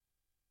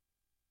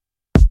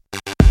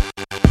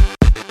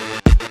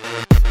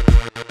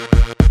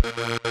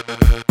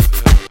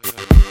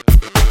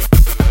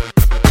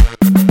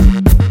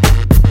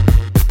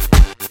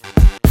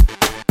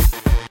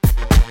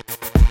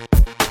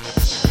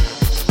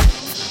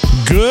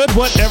Good,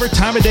 whatever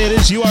time of day it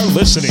is you are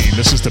listening.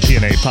 This is the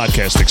PNA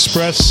Podcast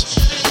Express.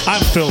 I'm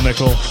Phil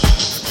Nickel.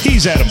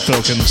 He's Adam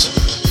Filkins.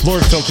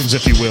 Lord Filkins,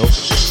 if you will.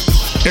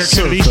 Eric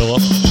Kennedy.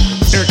 Philip.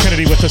 Eric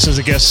Kennedy with us as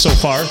a guest so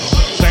far.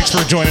 Thanks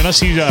for joining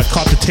us. He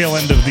caught the tail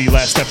end of the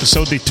last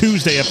episode, the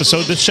Tuesday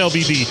episode. This shall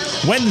be the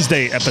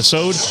Wednesday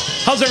episode.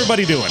 How's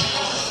everybody doing?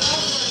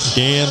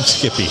 Damn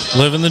Skippy.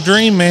 Living the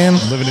dream, man.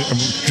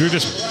 Drew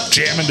just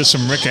jamming to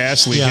some Rick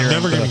Astley here. I'm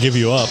never going to give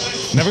you up.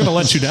 Never going to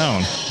let you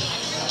down.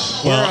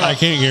 Well, I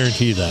can't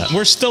guarantee that.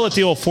 We're still at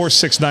the old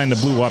 469 the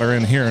Blue Water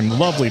Inn here in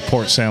lovely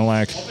Port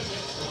Sanilac.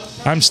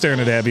 I'm staring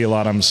at Abby a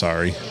lot. I'm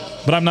sorry.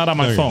 But I'm not on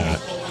my phone.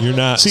 You're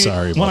not See,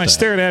 sorry about when I that.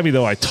 stare at Abby,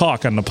 though, I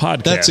talk on the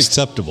podcast. That's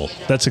acceptable.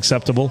 That's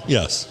acceptable?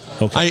 Yes.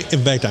 Okay.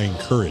 In fact, I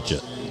encourage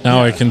it.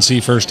 Now I can see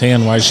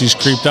firsthand why she's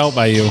creeped out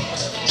by you.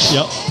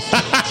 Yep.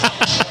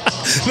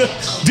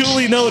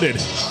 Duly noted.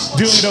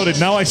 Duly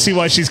noted. Now I see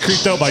why she's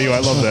creeped out by you. I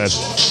love that.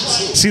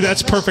 See,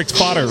 that's perfect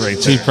fodder right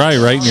there. She's probably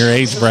right in your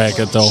age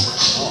bracket, though.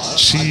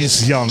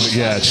 She's young.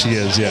 Yeah, she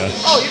is, yeah.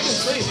 Oh, you can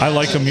sleep. I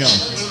like him young.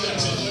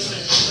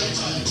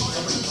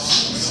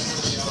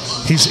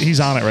 He's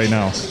on it right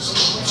now.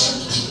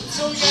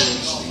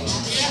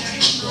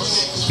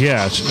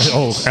 Yeah.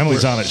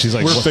 Emily's on it. She's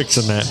like, We're "What?"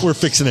 fixing that. We're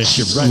fixing that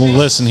shit right Well, now.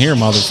 listen here,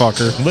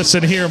 motherfucker.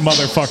 Listen here,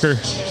 motherfucker.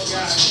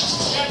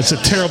 It's a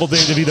terrible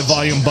day to be the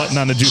volume button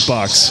on the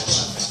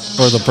jukebox.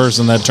 Or the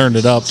person that turned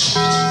it up.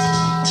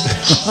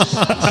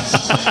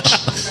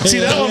 See,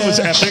 that one was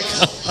epic.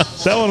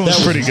 That one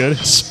was pretty good.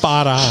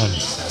 Spot on.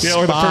 Yeah,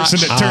 or the person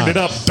that turned it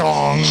up.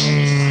 Dong.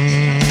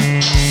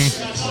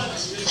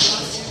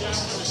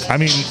 I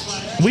mean,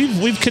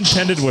 we've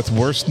contended with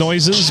worse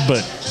noises,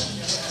 but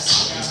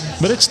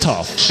it's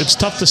tough. It's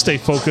tough to stay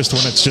focused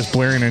when it's just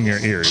blaring in your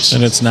ears.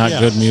 And it's not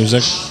good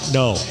music.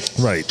 No.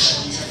 Right.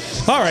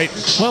 All right.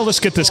 Well, let's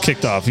get this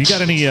kicked off. You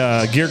got any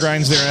gear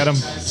grinds there, Adam?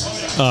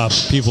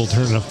 People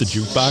turning up the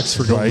jukebox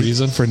for no Right,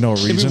 reason. for no I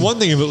reason. mean, one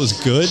thing if it was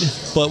good,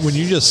 but when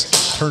you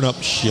just turn up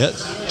shit,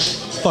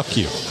 fuck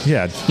you.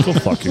 Yeah, go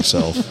fuck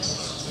yourself.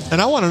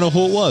 And I want to know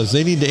who it was.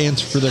 They need to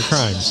answer for their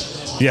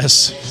crimes.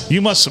 Yes,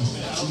 you must.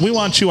 We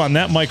want you on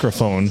that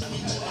microphone.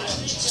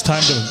 It's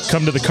time to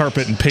come to the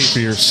carpet and pay for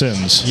your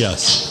sins.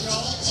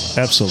 Yes.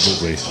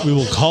 Absolutely. We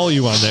will call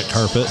you on that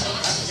carpet.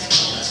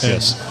 And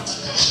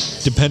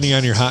Yes. depending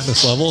on your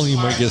hotness level, you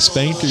might get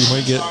spanked or you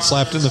might get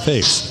slapped in the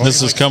face.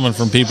 This is coming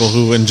from people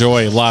who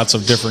enjoy lots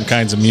of different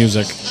kinds of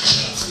music.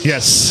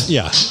 Yes.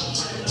 Yeah.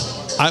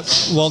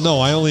 No,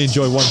 I only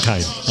enjoy one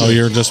kind. Oh,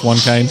 you're just one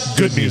kind?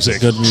 Good music.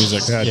 Good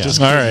music. Yeah, Yeah.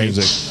 just All good right.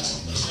 music.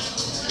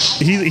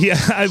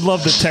 I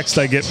love the text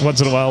I get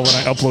once in a while when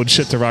I upload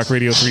shit to Rock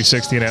Radio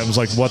 360, and Adam's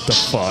like, "What the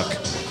fuck?"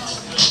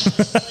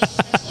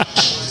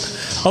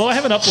 Although I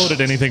haven't uploaded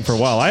anything for a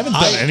while. I haven't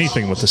done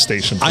anything with the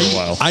station for a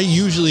while. I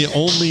usually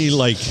only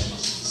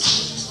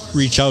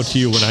reach out to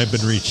you when I've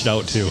been reached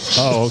out to.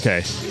 Oh,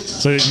 okay.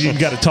 So you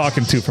got a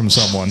talking to from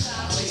someone.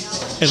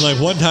 And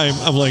one time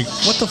I'm like,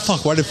 what the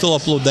fuck? Why did Phil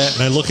upload that?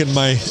 And I look in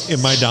my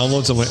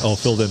downloads. I'm like, oh,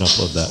 Phil didn't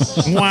upload that.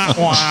 Wah,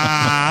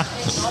 wah.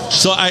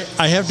 So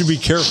I have to be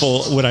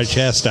careful when I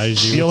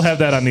chastise you. You'll have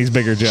that on these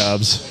bigger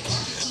jobs.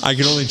 I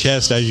can only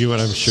chastise you when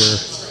I'm sure.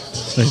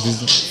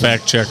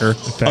 Fact checker.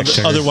 Fact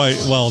checker.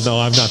 Otherwise, well, no,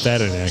 I'm not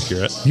that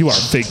inaccurate. You are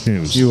fake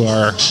news. You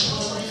are.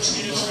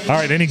 All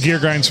right, any gear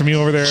grinds from you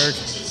over there, Eric?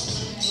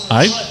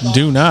 I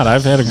do not.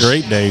 I've had a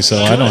great day, so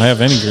I don't have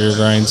any gear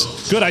grinds.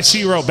 Good. I see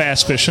you were out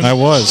bass fishing. I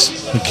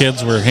was. The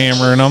kids were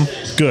hammering them.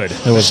 Good.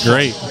 It was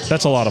great.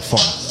 That's a lot of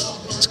fun.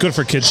 It's good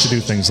for kids to do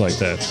things like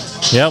that.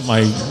 Yep,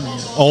 my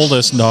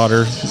oldest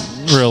daughter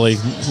really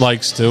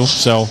likes to.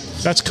 So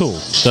That's cool.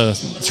 the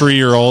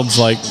 3-year-old's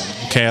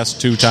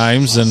cast 2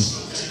 times, and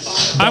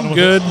I'm with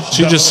good. it.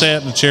 She Done just with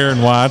sat in the chair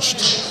and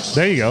watched.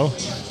 There you go.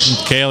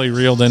 Kaylee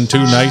reeled in 2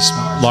 nice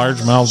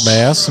largemouth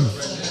bass.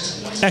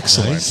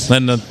 Excellent.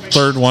 Then the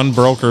third one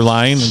broke her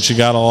line, and she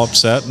got all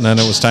upset, and then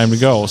it was time to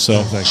go.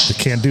 So, Like, they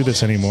can't do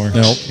this anymore.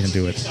 Nope. Can't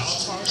do it.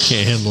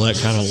 Can't handle that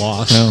kind of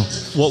loss. No.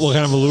 What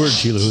kind of a lure did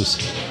she lose?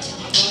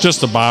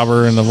 just the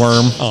bobber and the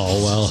worm.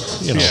 Oh, well,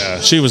 you know. Yeah.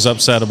 She was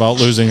upset about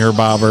losing her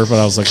bobber, but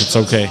I was like, it's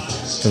okay.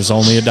 It was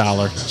only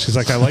 $1. She's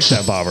like, I like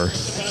that bobber.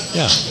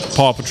 Yeah.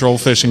 Paw Patrol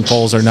fishing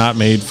poles are not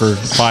made for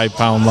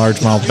 5-pound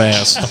largemouth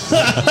bass.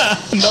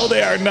 No,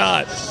 they are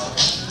not.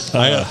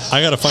 I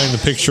got to find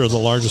the picture of the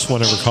largest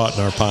one ever caught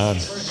in our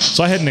pond.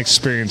 So I had an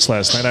experience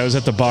last night. I was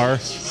at the bar.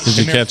 Did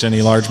you catch any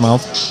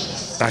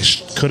largemouth? I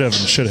could have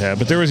and should have,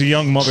 but there was a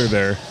young mother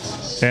there,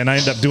 and I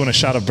ended up doing a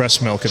shot of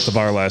breast milk at the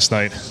bar last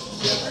night.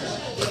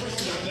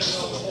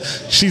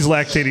 She's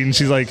lactating, and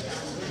she's like,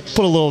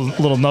 put a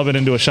little nubbin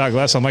into a shot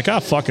glass. I'm like,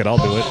 fuck it, I'll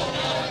do it.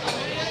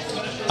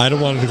 I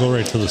don't want it to go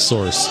right to the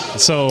source.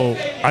 So,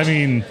 I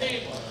mean,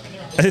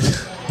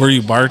 Were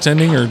you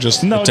bartending or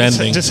just no,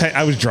 attending?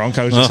 I was drunk.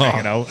 I was just Oh.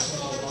 hanging out.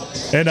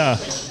 And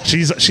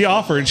she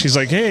offered. She's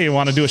like, "Hey, you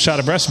want to do a shot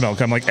of breast milk?"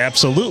 I'm like,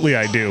 "Absolutely,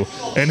 I do."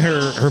 And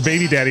her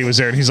baby daddy was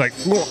there, and he's like,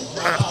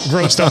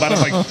 grossed up. I'm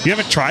like, "You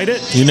haven't tried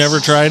it?" You never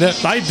tried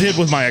it? I did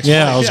with my ex.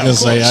 Yeah, I was going to of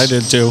say, course. I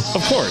did too.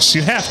 Of course,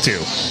 you have to.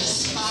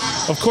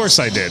 Of course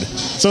I did.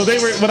 So they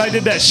were when I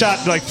did that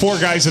shot, like 4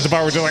 guys at the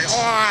bar were doing like,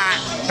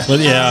 "Ah!" But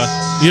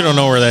yeah, you don't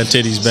know where that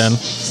titty's been.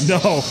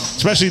 No,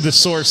 especially the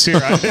source here.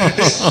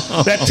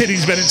 That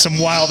titty's been in some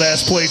wild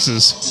ass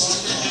places.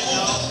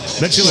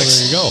 Then she like,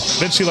 there you go.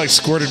 Then she like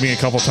squirted me a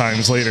couple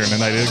times later in the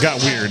night. It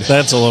got weird.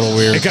 That's a little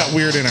weird. It got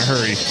weird in a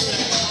hurry.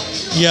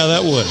 Yeah,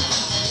 that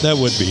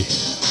would be.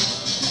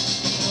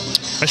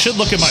 I should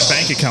look at my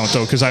bank account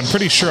though, because I'm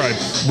pretty sure I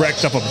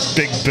racked up a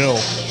big bill.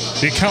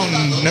 The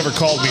accountant never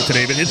called me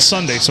today, but it's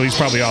Sunday, so he's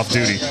probably off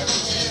duty.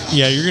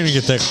 Yeah, you're gonna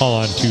get that call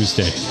on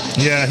Tuesday.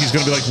 Yeah, he's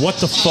gonna be like, "What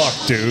the fuck,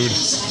 dude?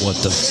 What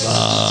the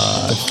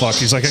fuck? The fuck?"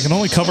 He's like, "I can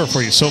only cover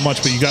for you so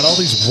much, but you got all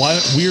these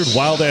weird,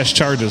 wild ass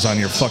charges on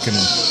your fucking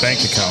bank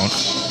account."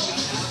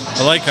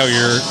 I like how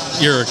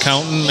your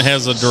accountant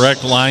has a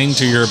direct line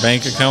to your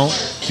bank account.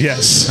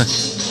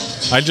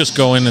 Yes. I just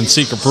go in and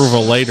seek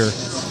approval later.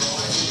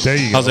 There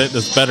you How's go. it?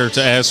 It's better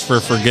to ask for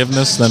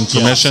forgiveness than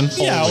permission.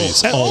 Yeah,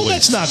 Always.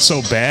 that's not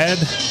so bad.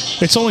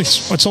 It's only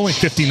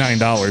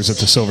 $59 at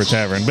the Silver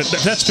Tavern, but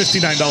that's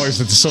 $59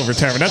 at the Silver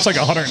Tavern. That's like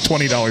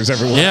 $120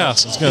 everywhere. Yeah, I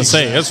else. was gonna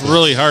say it's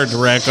really hard to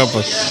rack up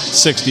a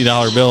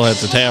 $60 bill at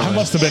the I tavern.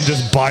 must have been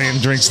just buying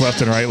drinks left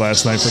and right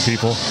last night for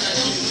people.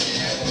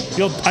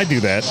 I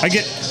do that.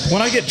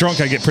 When I get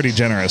drunk, I get pretty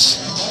generous.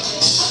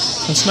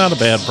 It's not a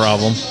bad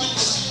problem.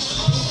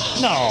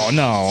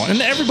 No, and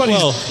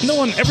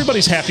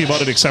everybody's happy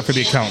about it except for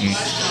the accountant.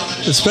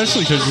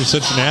 Especially because you're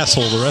such an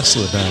asshole the rest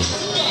of the time.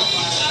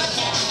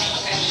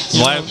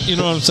 You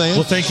know what I'm saying?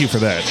 Well, thank you for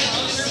that.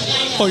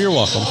 Oh, you're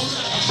welcome.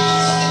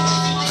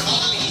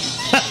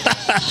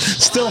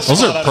 Still,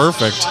 Those are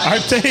perfect.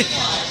 Aren't they?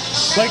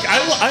 Like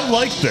I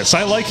like this.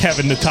 I like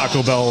having the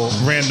Taco Bell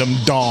random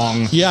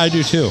dong. Yeah, I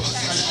do too.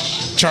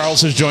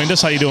 Charles has joined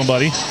us. How you doing,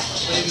 buddy?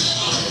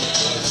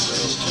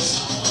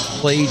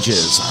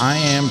 Ages. I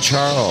am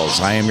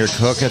Charles. I am your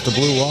cook at the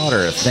Blue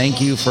Water.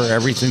 Thank you for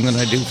everything that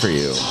I do for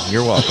you.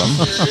 You're welcome.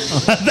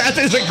 That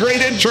is a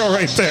great intro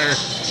right there.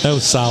 That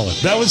was solid.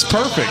 That was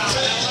perfect.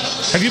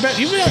 Have you've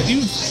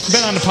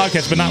been on the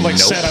podcast, but not like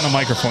Nope. sat on a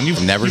microphone?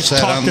 You've Never you've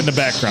sat talked on- in the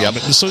background. Yep.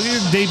 But, so your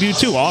debut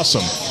too.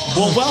 Awesome.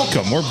 Well,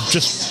 welcome. We're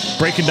just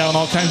breaking down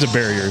all kinds of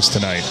barriers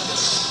tonight.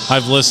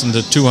 I've listened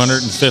to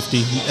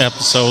 250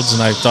 episodes,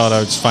 and I thought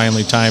it was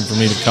finally time for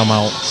me to come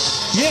out.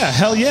 Yeah,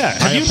 hell yeah.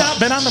 Have you not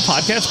been on the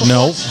podcast before?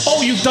 No. Oh,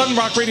 you've done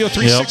Rock Radio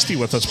 360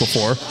 with us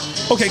before.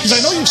 Okay, because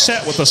I know you've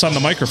sat with us on the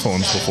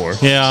microphones before.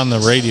 Yeah, on the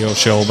radio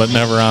show, but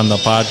never on the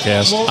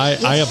podcast. Well,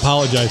 I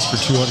apologize for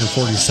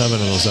 247 of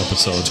those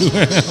episodes.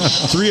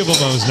 3 of them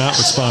I was not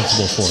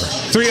responsible for.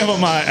 3 of them.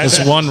 It's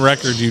one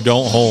record you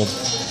don't hold.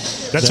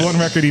 That's one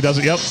record he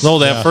doesn't. Yep. Though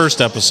that Yeah. first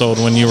episode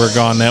when you were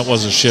gone, that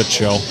was a shit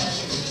show.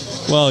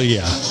 Well,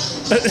 yeah.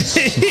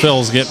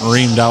 Phil's getting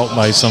reamed out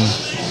by some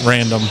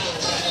random.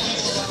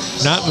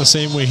 Not in the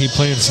same way he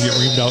plans to get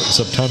reamed out in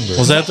September.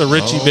 Was that the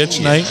Richie Bitch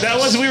night? That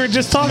was. We were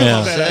just talking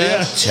Yeah. about that.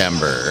 Yeah.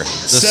 September.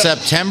 The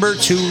September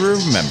to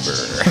remember.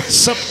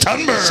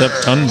 September.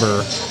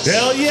 September.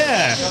 Hell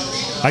yeah.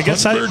 I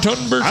guess I'm waiting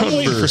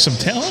Tunber. for some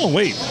talent. Oh,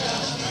 wait.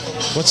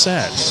 What's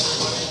that?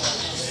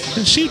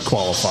 Did she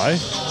qualify?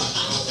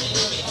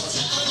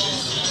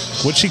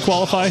 Would she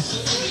qualify?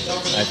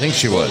 I think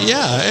she would.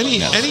 Yeah, any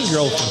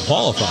girl can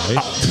qualify.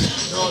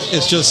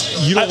 It's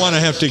just you don't want to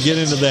have to get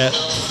into that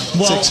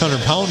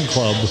 600-pound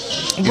club.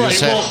 You Right.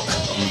 just Well,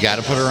 you got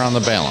to put her on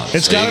the balance.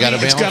 it's So got you got to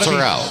be. It's balance got to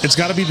her be. out. It's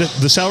got to be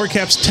the salary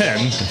cap's 10,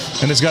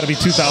 and it's got to be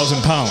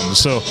 2,000 pounds.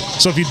 So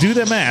if you do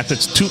the math,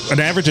 it's an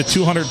average of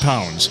 200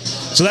 pounds.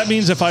 So that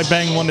means if I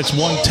bang one that's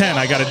 110,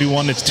 I got to do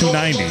one that's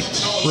 290.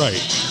 Right.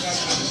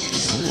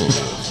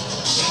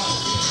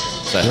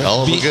 It's a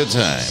hell of a good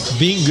time.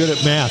 Being good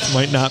at math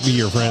might not be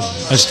your friend.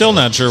 I'm still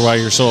not sure why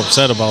you're so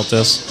upset about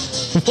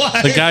this.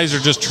 What? The guys are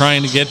just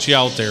trying to get you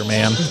out there,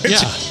 man. Yeah.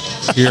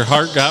 Your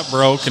heart got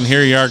broke, and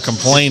here you are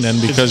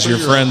complaining because for your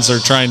your- friends are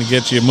trying to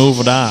get you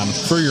moving on.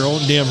 For your own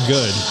damn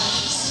good.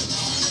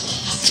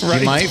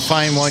 Right. You might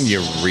find one you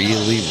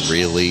really,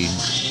 really,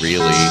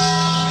 really,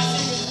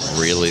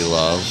 really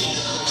love.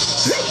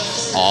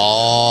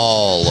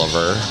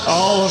 Oliver.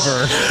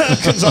 Oliver,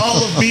 because all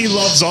of me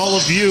loves all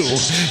of you.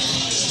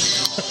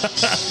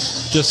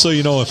 Just so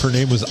you know, if her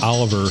name was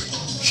Oliver,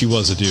 she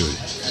was a dude.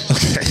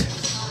 Okay.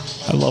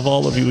 I love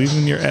all of you,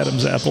 even your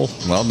Adam's apple.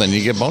 Well, then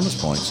you get bonus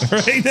points.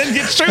 Right? Then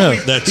get straight.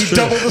 Yeah, that's he true.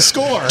 doubled the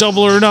score.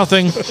 Double or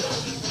nothing.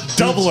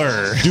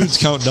 Doubler. Dudes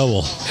count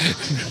double.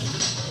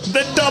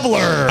 The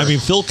doubler. I mean,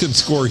 Phil can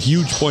score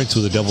huge points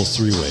with a devil's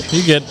three-way.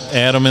 You get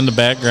Adam in the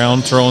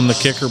background throwing the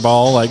kicker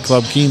ball like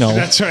Club Kino.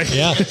 That's right.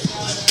 Yeah.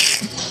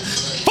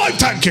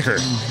 5-time kicker.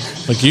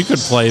 Like you could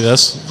play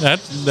this.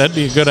 That'd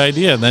be a good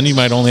idea. Then you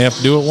might only have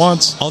to do it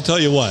once. I'll tell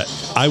you what.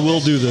 I will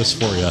do this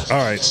for you.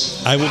 All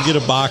right. I will get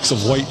a box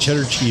of white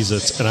cheddar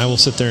Cheez-Its, and I will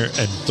sit there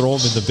and throw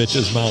them in the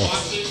bitch's mouth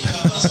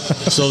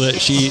so that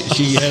she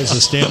has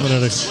the stamina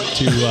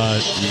to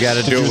You got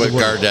to do it the with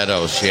work.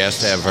 Gardetto. She has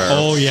to have her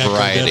Oh, yeah,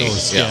 variety.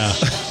 Gardettos. Yeah.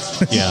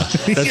 Yeah.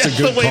 That's That's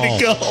a good the way call.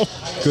 to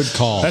go. Good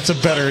call. That's a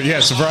better,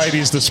 yes, variety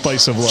is the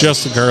spice of life.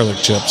 Just the garlic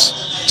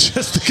chips.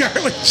 Just the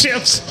garlic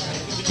chips.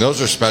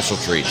 Those are special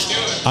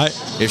treats. I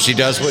If she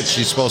does what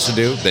she's supposed to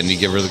do, then you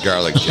give her the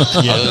garlic chips.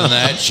 Other than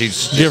that, she's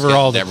just Give her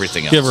all getting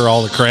everything else. Give her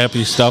all the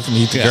crappy stuff and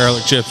eat the Yeah.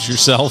 garlic chips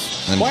yourself.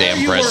 and Why damn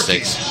are you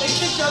breadsticks.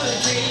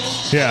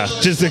 Yeah,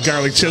 just the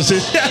garlic chips.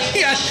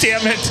 Yeah,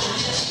 damn it.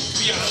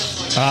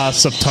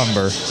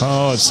 September.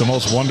 Oh, it's the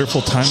most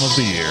wonderful time of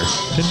the year.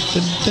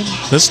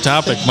 This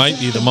topic might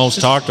be the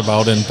most talked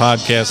about in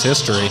podcast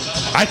history.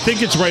 I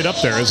think it's right up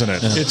there, isn't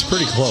it? It's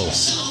pretty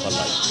close.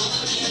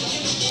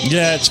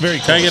 Yeah, it's very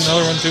Can I close. get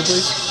another one too,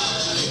 please?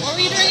 What were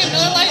you drinking?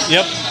 Miller Lite?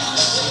 Yep.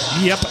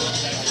 Yep.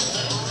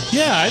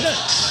 Yeah,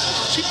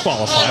 she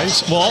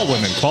qualifies. Well, all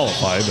women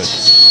qualify, but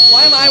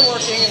Why am I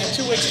working in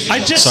 2 weeks? I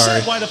just Sorry.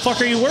 said, why the fuck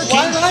are you working?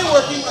 Why am I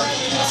working?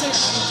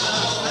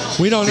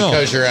 We don't know.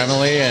 Because you're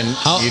Emily and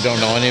How- you don't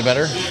know any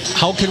better.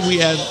 How can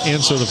we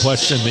answer the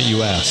question that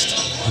you asked,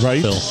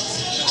 Right? Phil?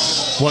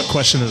 What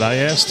question did I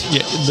ask?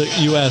 Yeah,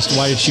 you asked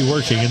why is she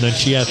working, and then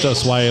she asked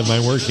us why am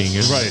I working.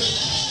 And Right.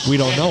 We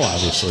don't know,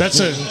 obviously. That's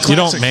a You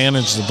don't classic-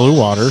 manage the blue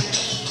water.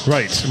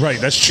 Right,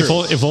 that's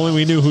true. If only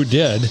we knew who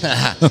did.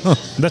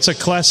 That's a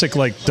classic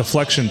like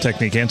deflection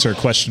technique. Answer a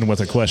question with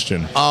a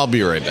question. I'll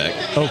be right back.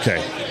 Okay.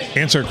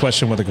 Answer a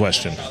question with a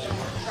question.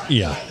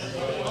 Yeah.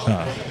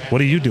 What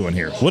are you doing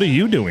here? What are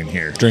you doing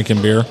here?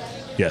 Drinking beer.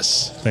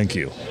 Yes, thank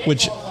you.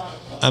 Which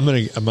I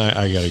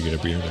gotta get a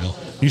beer now.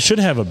 You should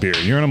have a beer.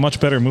 You're in a much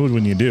better mood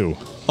when you do.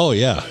 Oh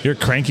yeah. You're a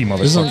cranky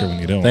motherfucker when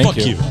you don't. Thank Fuck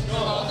you. you.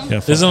 Yeah,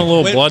 fuck Isn't a you.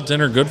 little Wait. blood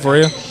thinner good for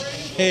you?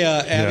 Hey,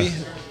 Abby, Yeah.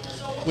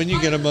 when you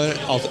get a minute,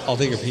 I'll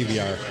take a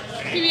PBR.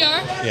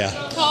 PBR?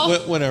 Yeah. Call?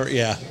 Whenever.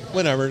 Yeah.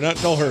 Whenever.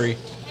 No hurry.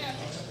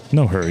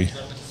 No hurry.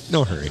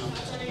 No hurry.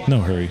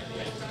 No hurry.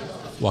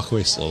 Walk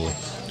away slowly.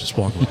 Just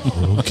walk.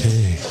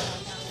 Okay.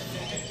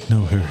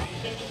 No hurry.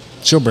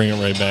 She'll bring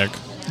it right back.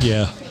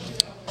 Yeah,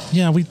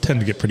 Yeah, we tend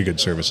to get pretty good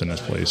service in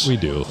this place. we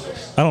do.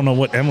 I don't know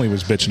what Emily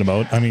was bitching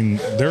about. I mean,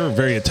 they're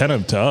very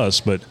attentive to us,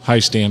 but High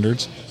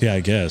standards. yeah, I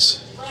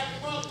guess.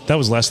 That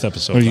was last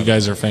episode. Oh, you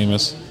guys are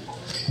famous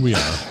We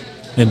are.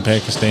 in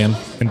Pakistan.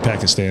 in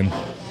Pakistan.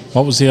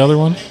 What was the other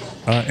one?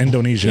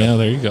 Indonesia. Yeah,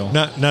 there you go.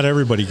 Not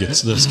everybody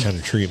gets this kind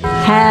of treatment.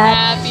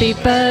 Happy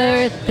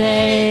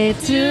birthday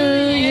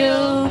to you.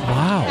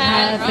 Wow.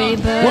 Happy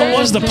birthday. What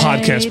was the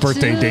podcast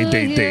birthday to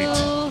date?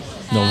 you.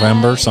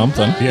 November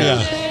something. Yeah.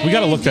 Yeah. We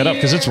got to look that up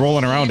because it's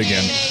rolling around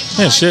again.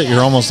 Yeah, shit,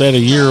 you're almost at a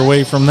year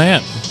away from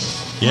that.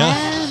 Yeah.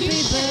 Happy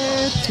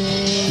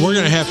birthday. We're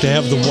gonna have to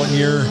have the 1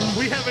 year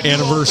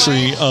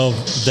anniversary of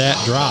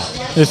that drop.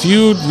 If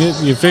you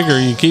figure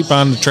you keep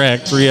on the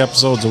track 3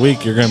 episodes a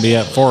week, you're going to be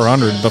at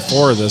 400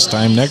 before this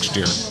time next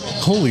year.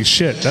 Holy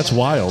shit, that's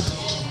wild.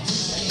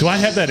 Do I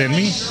have that in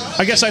me?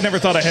 I guess I never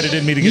thought I had it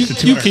in me to get to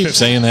You 250. keep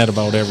saying that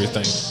about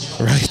everything.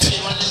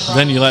 Right.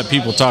 Then you let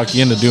people talk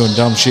you into doing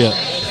dumb shit.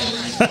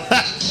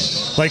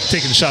 Like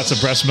taking shots of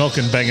breast milk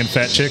and banging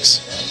fat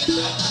chicks.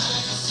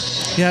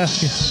 Yeah.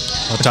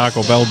 A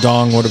Taco Bell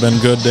dong would have been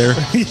good there.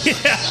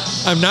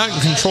 I'm not in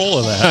control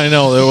of that. I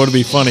know, that would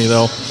be funny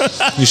though.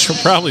 You should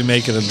probably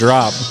make it a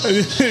drop.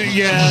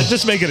 Yeah,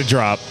 just make it a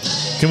drop.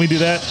 Can we do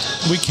that?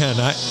 We can.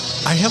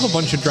 I have a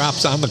bunch of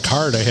drops on the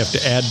card. I have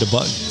to add to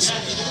buttons.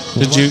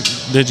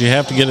 Did you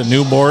have to get a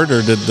new board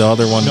or did the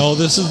other one? No,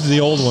 this is the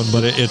old one,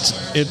 but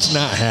it's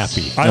not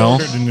happy. I No?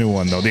 ordered a new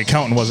one, though. The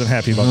accountant wasn't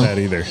happy about that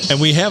either. And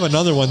we have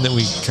another one that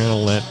we kind of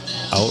let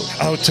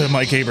out. Out to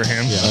Mike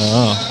Abraham.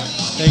 Oh.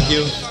 Thank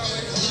you.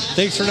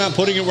 Thanks for not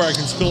putting it where I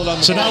can spill it on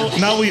the So bar.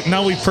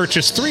 now we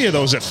purchased 3 of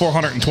those at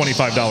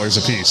 $425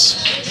 a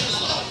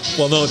piece.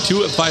 Well, no,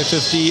 2 at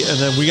 $5.50, and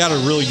then we got a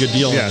really good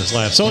deal on Yeah. this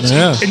last So one. it's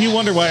Yeah. and you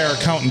wonder why our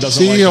accountant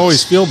doesn't See, like you us,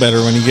 always feel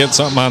better when you get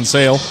something on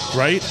sale.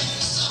 right?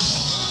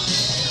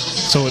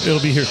 So it'll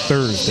be here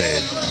Thursday.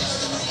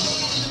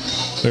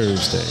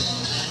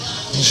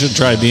 You should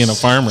try being a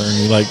farmer and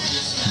you like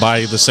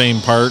buy the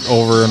same part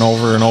over and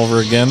over and over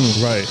again.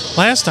 Right.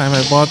 Last time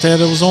I bought that,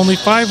 it was only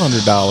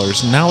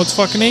 $500, and now it's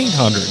fucking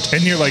 $800.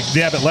 And you're like,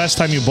 yeah, but last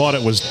time you bought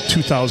it was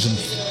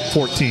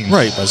 2014.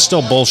 Right, but it's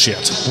still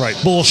bullshit. Right.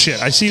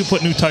 Bullshit. I see you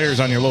put new tires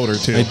on your loader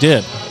too. I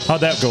did.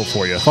 How'd that go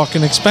for you?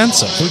 Fucking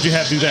expensive. Who'd you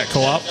have do that?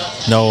 Co-op?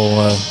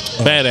 No,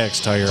 Bad Axe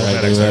tire. I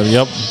Bad do Axe that. tire.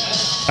 Yep.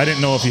 I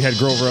didn't know if you had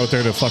Grover out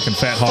there to fucking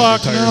fat hog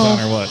Fuck your tires no. on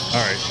or what.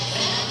 All right.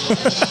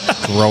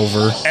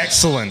 Grover.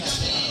 Excellent.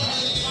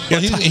 Well,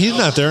 he's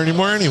not there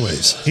anymore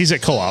anyways. He's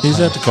at co-op. He's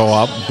at the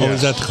co-op. Oh,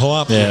 is that the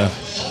co-op? Yeah.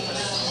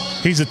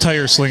 He's a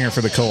tire slinger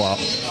for the co-op.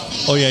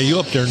 Oh, yeah, you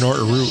up there,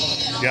 Norton Root.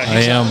 Yeah,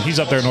 I am. He's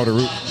up there in Order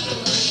Route.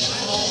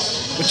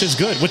 Which is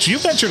good. Which you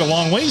ventured a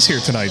long ways here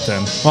tonight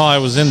then. Well, I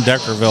was in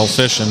Deckerville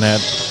fishing at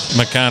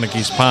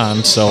McConaughey's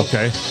Pond, so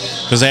Okay.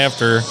 because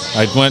after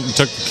I went and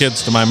took the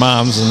kids to my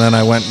mom's, and then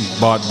I went and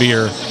bought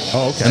beer,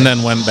 Oh, okay. and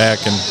then went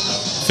back and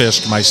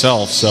fished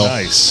myself. So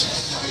Nice.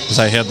 because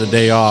I had the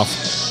day off.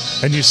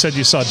 And you said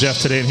you saw Jeff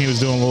today and he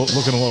was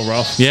looking a little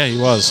rough. Yeah, he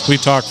was. We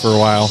talked for a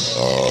while.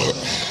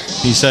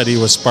 He said he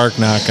was spark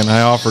knocking.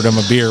 I offered him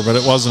a beer, but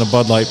it wasn't a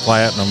Bud Light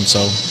Platinum, so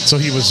So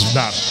he was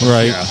not.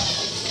 Right. Yeah.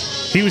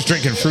 He was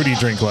drinking fruity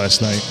drink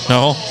last night.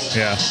 no.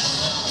 Yeah.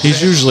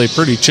 He's usually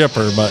pretty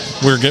chipper, but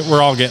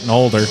we're all getting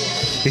older.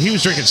 He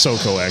was drinking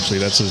SoCo, actually.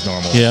 That's his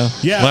normal. Yeah.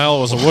 Yeah. Well,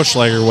 it was a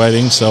Wuschlager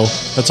wedding, so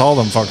that's all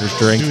them fuckers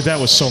drink. Dude, that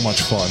was so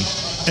much fun.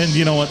 And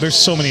you know what? There's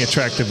so many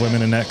attractive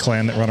women in that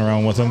clan that run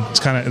around with them.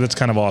 That's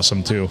kind of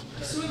awesome too.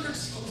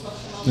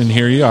 And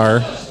here you are.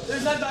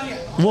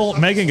 Well,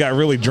 Megan got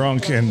really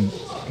drunk and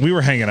we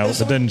were hanging out,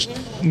 but then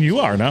you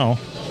are now.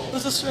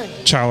 What's the string?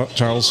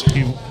 Charles,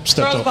 you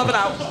stepped Charles, up. pop it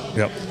out.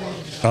 Yep.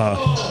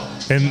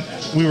 And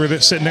we were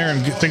sitting there,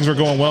 and things were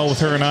going well with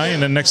her and I.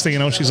 And then next thing you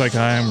know, she's like,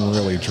 "I'm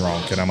really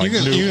drunk," and I'm like, You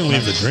can "Dude,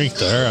 leave the drink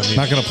there. I mean,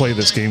 not going to play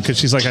this game," because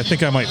she's like, "I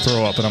think I might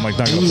throw up," and I'm like,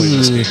 "Not going to play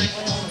this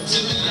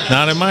game."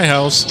 Not in my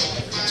house.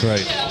 That's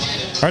right.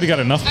 I already got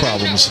enough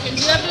problems. Do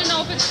you have to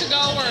know if it's to go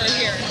or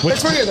here? Which,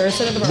 It's for you. There.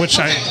 Sit at the bar. which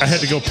I had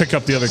to go pick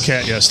up the other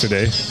cat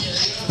yesterday.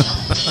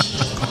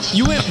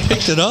 you went and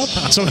picked it up.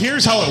 So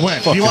here's how it went.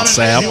 You Fucking want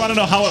sap. to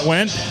know how it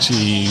went?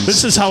 Jeez.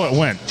 This is how it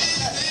went.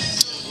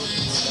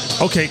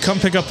 Okay, come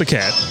pick up the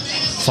cat.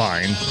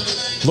 Fine.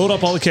 Load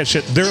up all the cat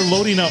shit. They're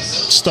loading up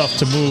stuff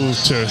to move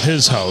to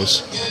his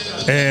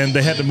house, and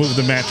they had to move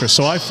the mattress.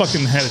 So I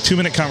fucking had a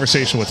 2-minute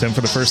conversation with him for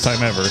the first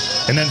time ever,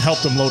 and then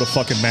helped him load a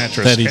fucking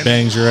mattress. That he And-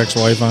 bangs your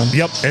ex-wife on?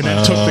 Yep, and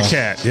then took the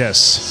cat.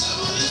 Yes.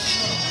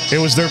 It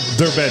was their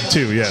bed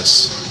too.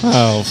 Yes.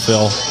 Oh,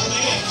 Phil.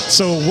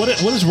 So what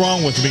is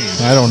wrong with me?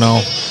 I don't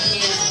know.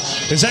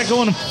 Is that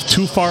going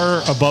too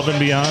far above and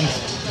beyond?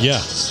 Yeah.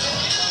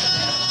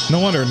 No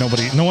wonder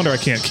I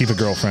can't keep a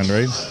girlfriend,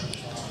 right?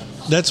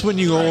 That's when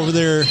you go over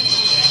there.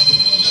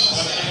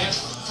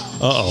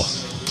 Uh-oh.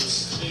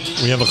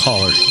 We have a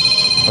caller.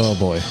 Oh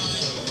boy.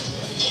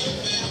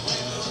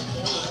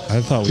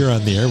 I thought You're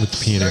on the air with the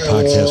PNA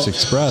Podcast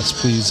Express.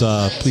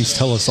 Please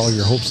tell us all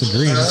your hopes and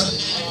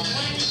dreams.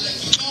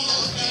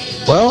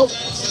 Well,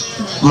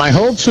 my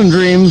hopes and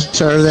dreams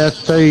are that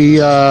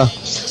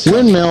the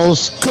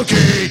windmills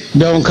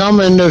don't come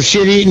into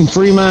shit-eating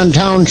Fremont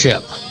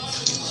Township.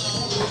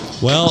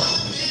 Well,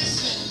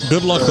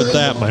 good luck with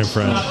that, my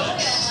friend.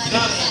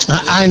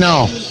 I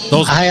know.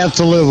 I have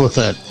to live with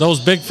it. Those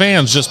big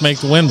fans just make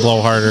the wind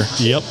blow harder.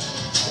 Yep.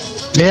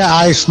 Yeah,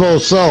 I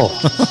suppose so.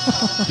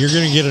 You're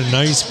going to get a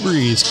nice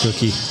breeze,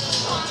 Cookie.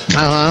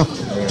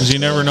 Uh-huh. Did you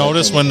never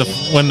notice when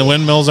the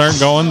windmills aren't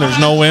going, there's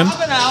no wind?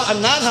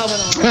 I'm not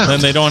helping out. Then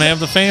they don't have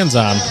the fans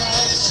on.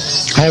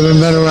 I haven't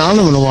been around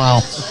them in a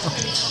while.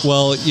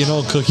 Well, you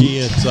know, Cookie,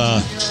 it's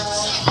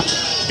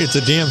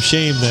a damn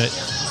shame that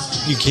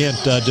you can't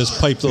just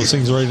pipe those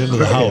things right into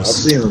the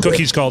house.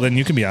 Cookie's called in.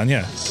 You can be on,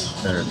 yeah.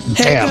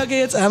 Hey, Yeah. Cookie,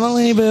 it's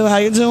Emily Boo. How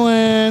you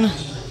doing?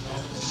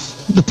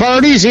 The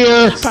party's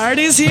here.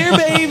 Party's here,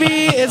 baby.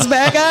 It's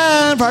back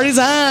on. Party's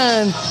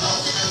on.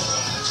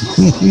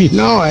 You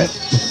know it.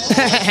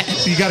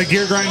 You got a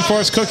gear grind for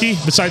us, Cookie?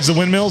 Besides the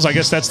windmills, I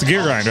guess that's the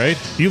gear grind, right?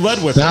 You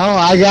led with it. No,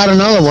 I got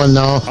another one,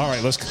 though. All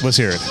right, let's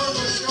hear it.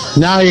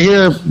 Now you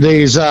hear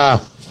these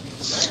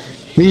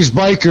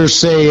bikers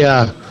say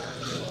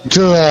to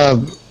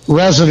the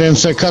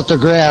residents that cut the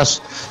grass,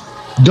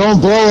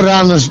 don't blow it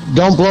on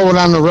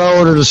the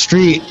road or the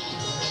street.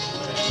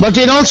 But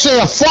they don't say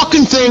a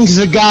fucking thing to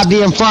the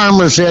goddamn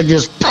farmers that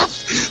just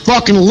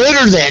fucking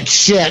litter that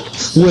shit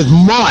with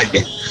mud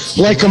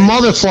like a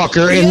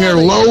motherfucker, and they're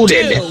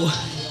loaded.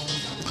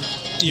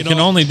 You Can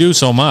only do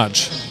so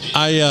much.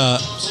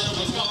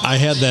 I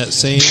had that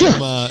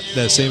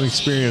same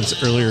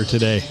experience earlier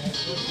today.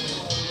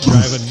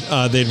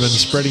 Driving, they'd been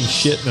spreading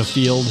shit in a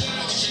field,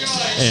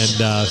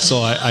 and so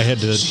I had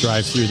to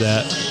drive through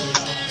that.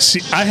 See,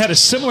 I had a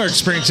similar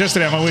experience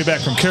yesterday on my way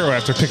back from Cairo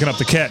after picking up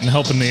the cat and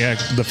helping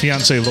the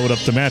fiance load up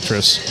the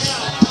mattress.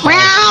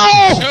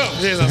 Oh,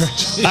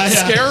 Jesus. You I,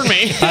 scared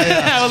me.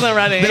 I wasn't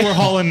ready. They were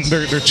hauling,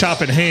 they're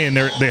chopping hay, and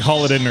they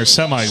haul it in their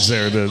semis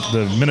there,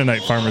 the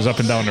Mennonite farmers up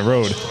and down the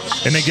road.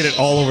 And they get it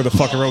all over the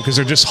fucking road because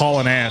they're just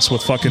hauling ass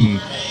with fucking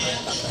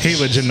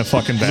haylage in the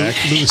fucking back.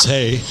 Loose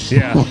hay.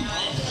 Yeah.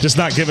 Just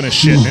not giving a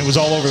shit. And it was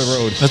all over the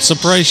road. That's the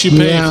price you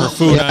pay Yeah, for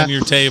food yeah. on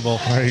your table.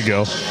 There you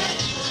go.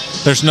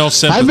 There's no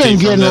sympathy I've been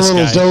from getting a this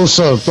little guy. dose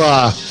of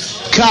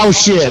cow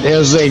shit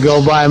as they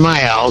go by my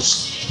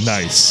house.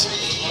 Nice.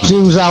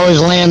 Seems I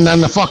always land on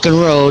the fucking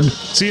road.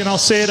 See, and I'll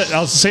say it.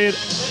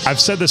 I've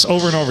said this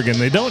over and over again.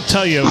 They don't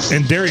tell you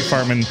in dairy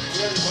farming,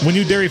 when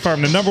you dairy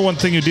farm, the number one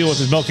thing you deal with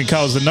is milking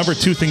cows. The number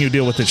two thing you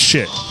deal with is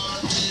shit.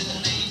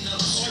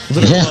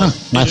 Yeah,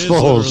 I It is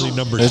suppose. literally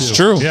number It's two.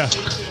 true. Yeah.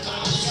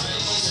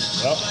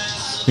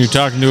 You're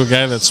talking to a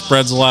guy that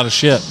spreads a lot of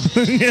shit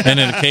and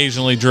it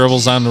occasionally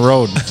dribbles on the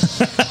road.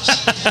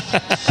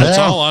 It's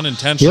all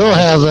unintentional. You'll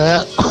have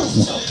that.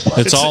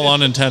 It's all It's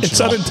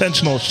unintentional.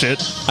 unintentional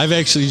shit. I've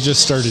actually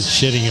just started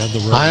shitting on the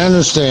road. I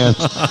understand.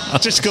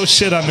 Just go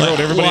shit on the road.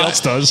 Everybody Well, else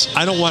does.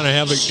 I don't want to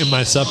have it in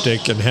my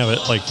septic and have it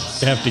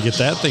have to get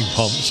that thing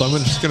pumped. So I'm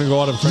just going to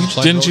go out on French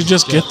Line Didn't Road you and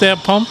just get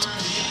that pumped?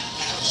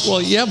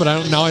 Well, yeah, but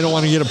now I don't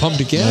want to get it pumped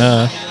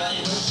again.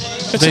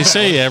 They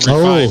say every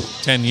Oh.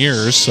 5-10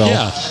 years. So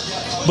Yeah,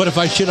 but if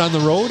I shit on the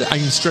road, I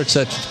can stretch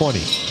that to 20.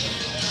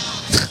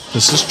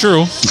 this is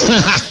true.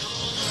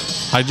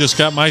 I just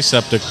got my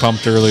septic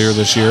pumped earlier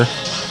this year.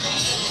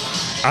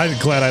 I'm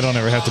glad I don't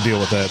ever have to deal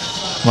with that.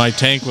 My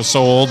tank was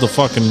so old, the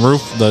fucking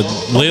roof, the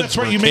lids that's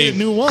right, were you made a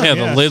new one, Yeah,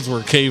 yeah. the lids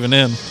were caving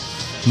in.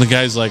 And the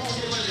guy's like,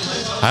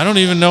 I don't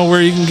even know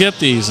where you can get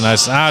these. And I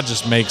said,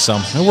 just make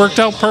some. It worked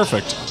out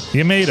perfect.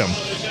 You made them.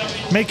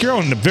 Make your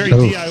own. Very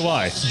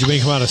DIY. Did you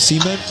make them out of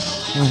cement?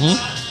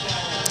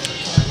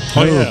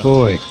 Oh, yeah.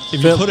 boy.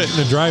 If you put it in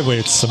the driveway,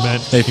 it's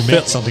cement. They If you fit.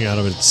 make something out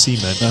of it, it's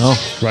cement. No,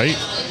 Right?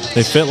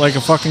 they fit like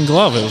a fucking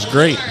glove. It was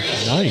great.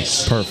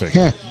 Nice. Perfect.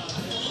 Yeah.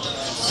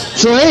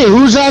 So, hey,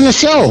 who's on the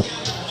show?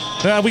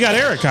 We got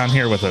Eric on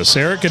here with us.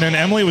 Eric, and then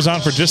Emily was on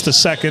for just a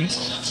second.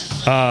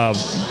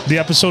 The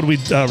episode we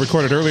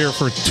recorded earlier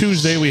for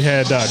Tuesday, we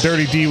had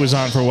Dirty D was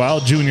on for a while.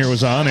 Junior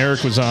was on.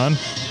 Eric was on.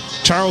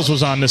 Charles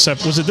was on this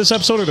episode. Was it this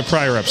episode or the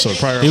prior episode?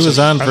 He was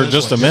on for this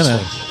just one. a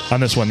minute. On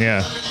this one,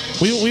 yeah.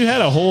 We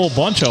had a whole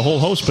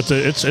host, but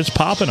it's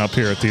popping up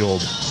here at the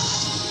old.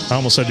 I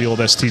almost said the old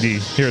STD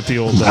here at the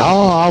old.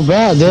 Oh, I'll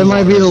bet. That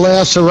might be the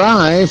last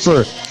hurrah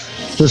for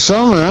the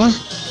summer, huh?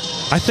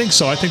 I think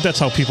so. I think that's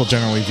how people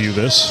generally view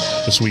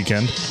this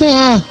weekend.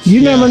 Yeah,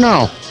 you never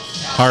know.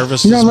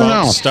 Harvest You is never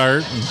about know. to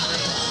start.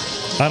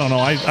 I don't know.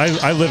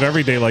 I live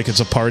every day like it's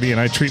a party, and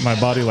I treat my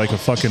body like a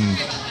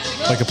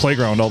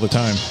playground all the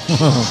time.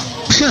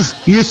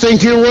 You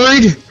think you're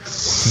worried?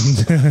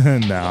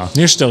 No,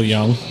 You're still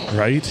young.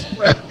 right?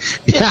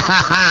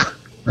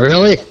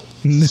 Really?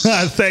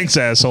 Thanks,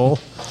 asshole.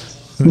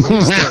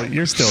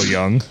 You're still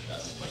young.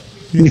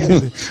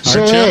 So,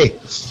 Aren't you? hey,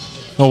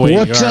 Oh, wait,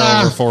 What, you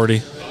are over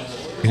 40.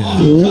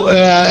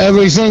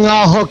 everything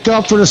all hooked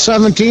up for the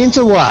 17th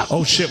or what?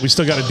 Oh shit, we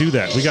still got to do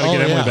that. We got to Oh,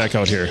 get Emily yeah. back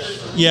out here.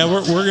 Yeah,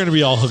 we're going to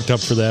be all hooked up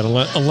for that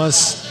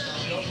unless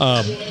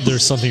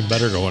there's something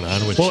better going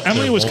on. Which Well,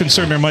 Emily there was won't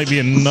concerned there might be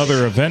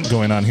another event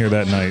going on here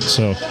that night,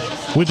 so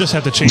we just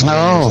have to change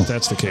Oh. if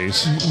that's the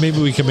case. be.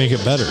 Maybe we can make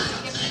it better.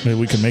 Maybe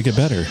we can make it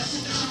better.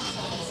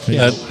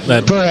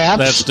 Perhaps.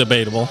 That's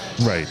debatable.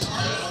 Right.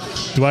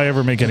 Do I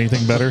ever make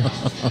anything better?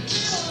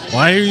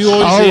 Why are you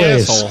always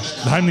Always. the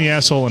asshole? I'm the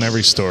asshole in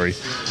every story.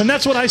 And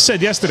that's what I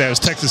said yesterday. I was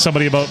texting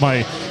somebody about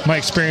my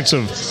experience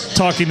of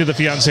talking to the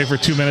fiance for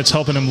 2 minutes,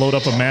 helping him load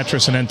up a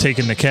mattress, and then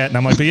taking the cat. And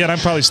I'm like, but yet I'm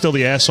probably still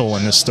the asshole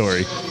in this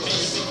story.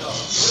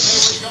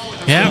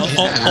 Yeah. Only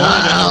to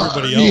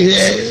everybody else.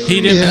 Yeah,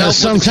 He didn't help with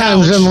the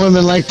sometimes couch. them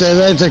women like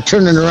that, they're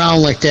turning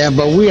around like that,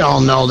 but we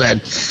all know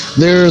that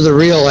they're the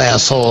real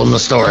asshole in the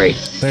story.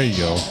 There you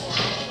go.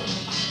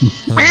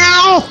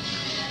 Meow!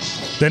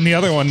 Then the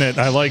other one that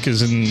I like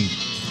is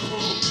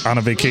on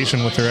a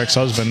vacation with her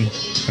ex-husband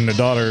and the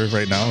daughter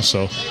right now.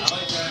 So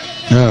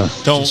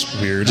Don't. just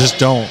weird. Just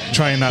don't.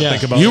 Try and not Yeah.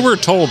 think about You it. were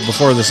told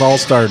before this all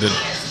started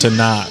to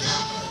not.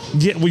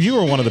 Yeah, well, you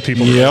were one of the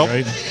people, Yep.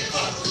 right?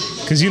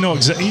 Because you know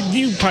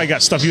you probably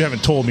got stuff you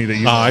haven't told me that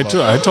you. Know I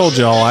about. told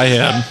you all I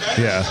had,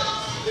 Yeah.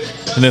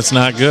 and it's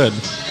not good.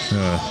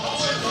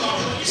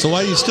 So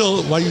why are you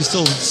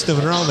still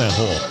sniffing around that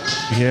hole?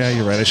 Yeah,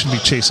 you're right. I should be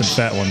chasing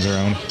fat ones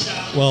around.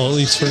 Well, at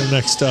least for the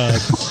next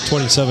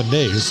 27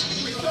 days.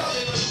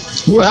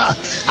 Well,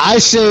 I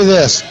say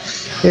this.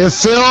 If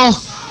Phil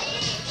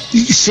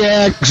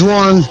shags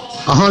one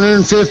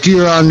 150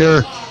 or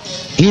under,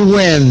 he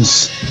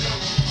wins.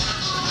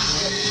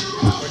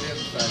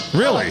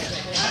 Really?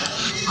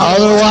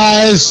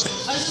 Otherwise,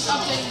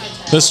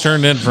 This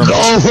turned in from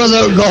go for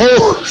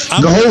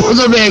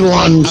the big I'm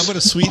ones. going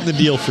to sweeten the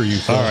deal for you,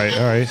 Phil. All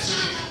right.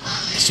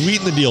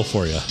 Sweeten the deal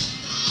for you.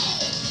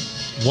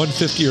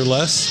 150 or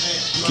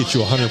less, get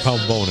you a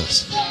 100-pound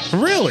bonus.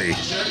 Really?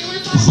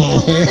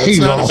 There you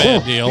not a go.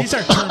 bad deal. These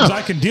are terms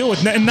I can deal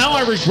with. And now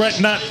I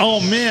regret not.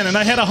 Oh, man. And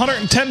I had a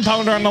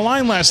 110-pounder on the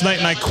line last night,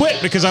 and I quit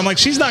because I'm like,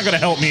 she's not going to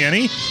help me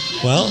any.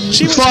 Well,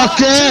 She was Fuck hot,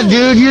 that, too.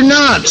 dude. You're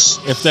nuts.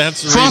 If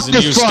that's the Fuck reason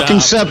the you fucking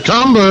stopped.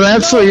 September.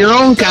 That's for your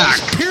own cock.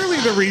 Purely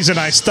the reason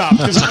I stopped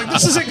because I'm like,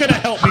 this isn't going to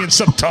help me in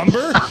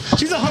September.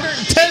 She's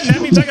 110.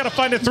 That means I got to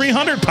find a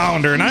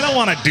 300-pounder, and I don't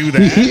want to do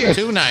that.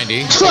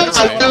 290. Fuck,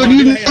 dude.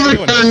 You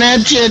never turn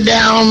that shit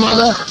down,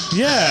 mother.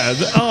 Yeah.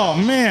 Oh,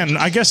 man.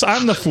 I guess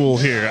I'm the fool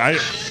here.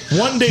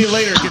 One day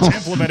later, it gets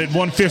implemented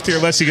 150 or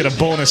less, you get a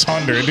bonus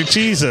 100.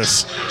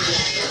 Jesus.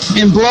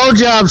 And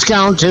blowjobs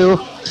count too.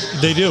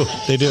 they do.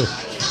 They do.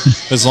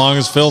 As long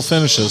as Phil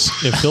finishes.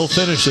 If Phil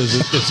finishes,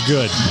 it's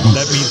good.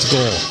 That means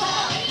goal.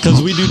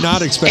 Because we do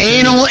not expect...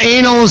 Anal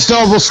is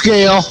double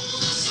scale.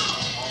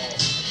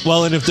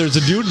 Well, and if there's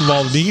a dude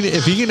involved,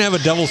 if he can have a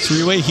double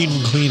three-way, he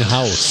can clean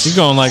house. You're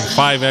going like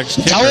 5x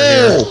kicker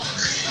here. Oh.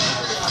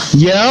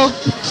 Yep.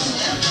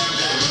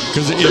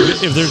 Because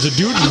if there's a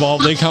dude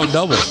involved, they count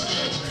double.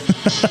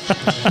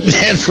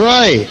 That's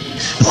right.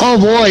 Oh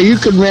boy, you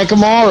could make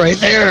them all right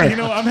there. You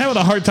know, I'm having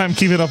a hard time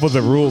keeping up with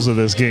the rules of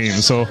this game.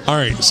 So All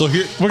right, so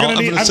here we're gonna I'm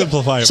need. going to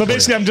simplify it. So for you.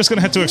 basically, I'm just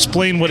gonna have to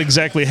explain what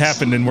exactly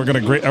happened, and we're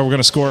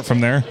gonna score it from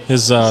there.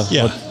 His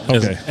Yeah.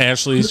 Okay.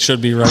 Ashley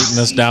should be writing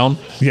this down.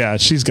 Yeah,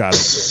 she's got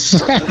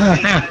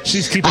it.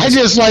 She's keeping. I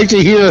just like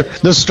to hear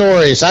the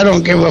stories. I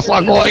don't give a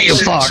fuck what you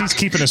fuck. She's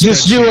keeping a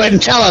Just do spreadsheet. it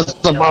and tell us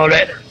about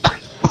it.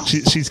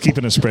 She's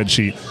keeping a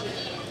spreadsheet.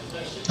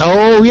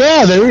 Oh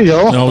yeah, there you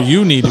go. No,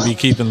 you need to be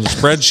keeping the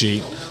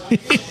spreadsheet.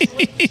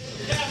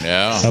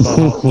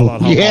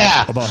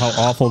 Yeah. About how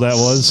awful that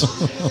was.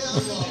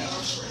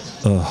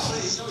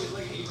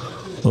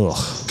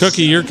 Ugh.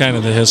 Cookie, you're kind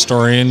of the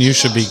historian. You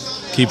should be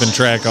keeping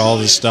track of all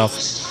this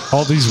stuff.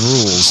 All these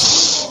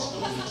rules.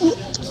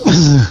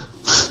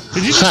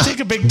 Did you just take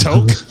a big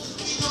toke?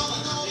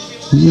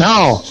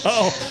 No.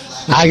 Oh.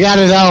 I got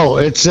it out.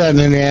 It's in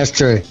an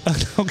ashtray.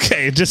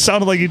 Okay, it just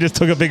sounded like you just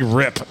took a big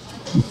rip.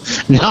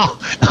 No,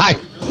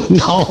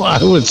 I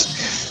was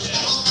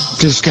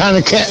just kind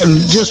of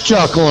just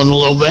chuckling a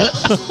little bit.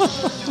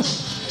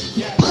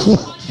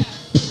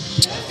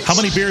 How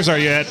many beers are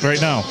you at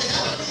right now?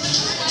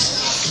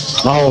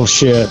 Oh,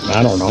 shit.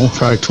 I don't know.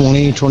 Probably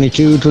 20,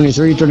 22,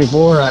 23,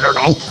 24. I don't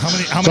know.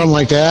 Something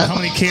like that. How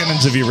many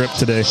cannons have you ripped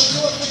today?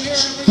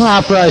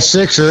 Probably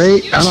 6 or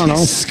 8. I don't know.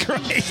 Jesus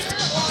Christ.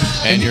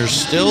 And you're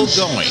still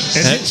going.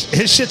 And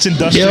his shit's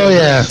industrial. Oh,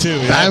 yeah. Too.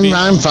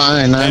 I'm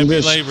fine.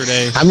 Happy Labor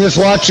Day. I'm just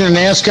watching a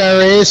NASCAR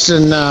race,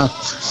 and I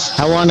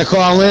wanted to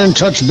call in and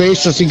touch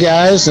base with you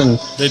guys. And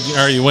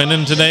Are you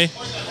winning today?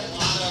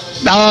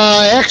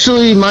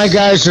 actually, my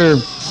guys are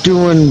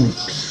doing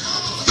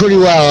pretty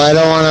well. I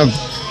don't want to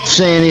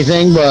say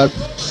anything, but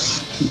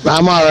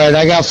I'm all right.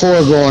 I got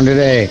 4 going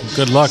today.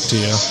 Good luck to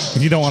you.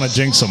 You don't want to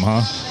jinx him,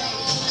 huh?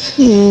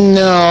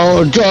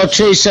 No,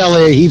 Chase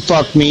Elliott, he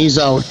fucked me. He's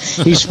out.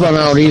 He spun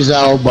out. He's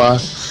out.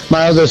 But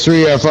my other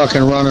 3 are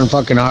fucking running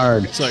fucking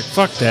hard. It's like,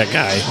 fuck that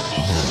guy.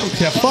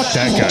 Yeah, fuck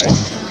that guy.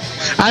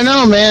 I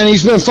know, man.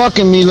 He's been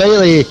fucking me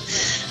lately.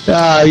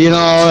 I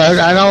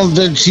don't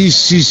think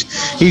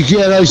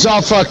he's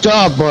all fucked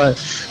up. But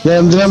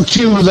them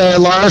two, that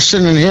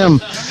Larson and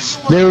him,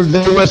 they're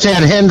with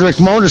that Hendrick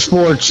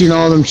Motorsports,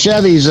 them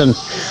Chevys, and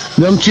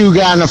them two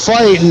got in a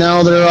fight, and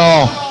now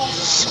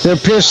they're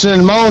pissing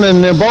and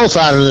moaning. They're both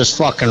out of this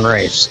fucking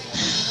race.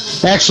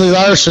 Actually,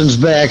 Larson's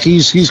back.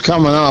 He's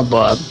coming up,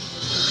 but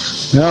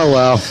oh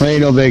well,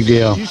 ain't no big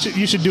deal.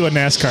 You should do a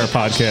NASCAR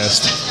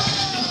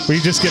podcast where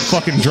you just get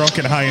fucking drunk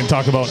and high and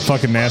talk about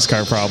fucking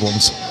NASCAR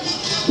problems.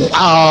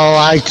 Oh,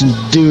 I can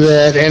do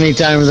that any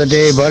time of the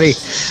day, buddy.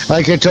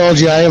 Like I told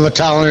you, I have a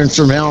tolerance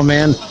from hell,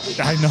 man.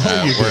 I know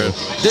you do.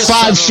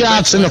 5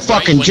 shots in the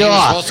fucking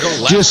jaw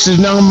just to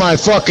numb my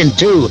fucking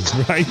tooth.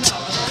 Right?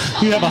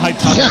 You have a high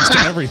tolerance to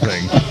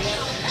everything.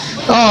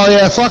 Oh,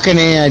 yeah, fucking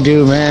A, I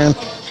do, man.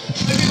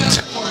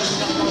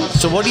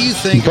 So what do you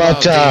think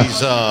about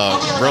these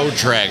road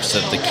tracks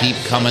that they keep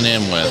coming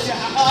in with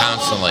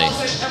constantly?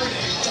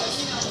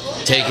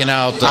 Taking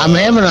out the... I'm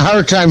having a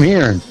hard time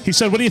hearing. He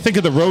said, what do you think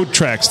of the road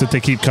tracks that they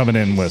keep coming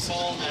in with?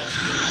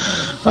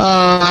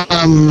 I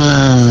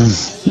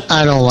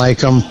don't like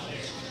them.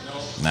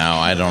 No,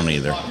 I don't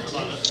either.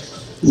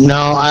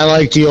 No, I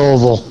like the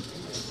oval.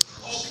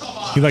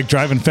 You like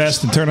driving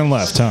fast and turning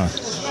left, huh?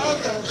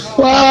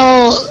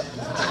 Well,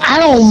 I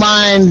don't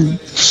mind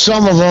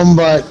some of them,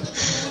 but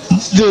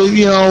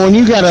when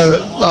you got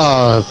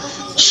a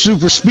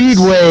super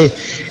speedway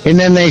and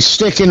then they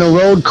stick in a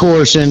road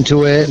course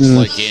into it and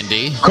like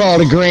Indy, call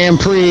it a Grand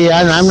Prix,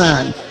 I'm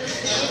not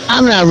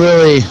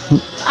really.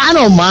 I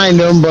don't mind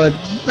them, but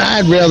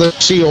I'd rather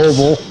see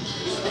oval.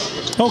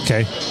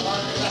 Okay.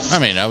 I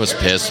mean, I was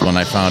pissed when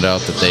I found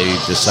out that they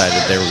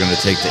decided they were going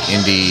to take the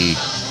Indy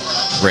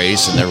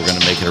race and they were going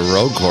to make it a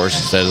road course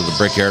instead of the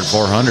Brickyard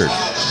 400.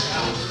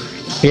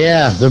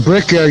 Yeah, the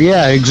Brickyard.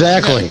 Yeah,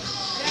 exactly.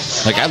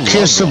 Like I love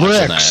Kiss the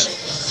watching Bricks. that.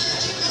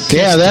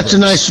 Yeah,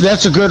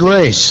 that's a good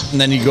race. And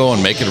then you go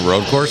and make it a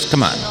road course.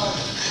 Come on.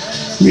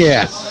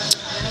 Yeah.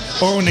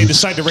 Or when they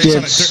decide to race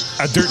on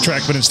a dirt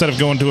track, but instead of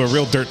going to a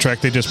real dirt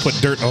track, they just put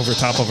dirt over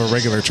top of a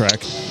regular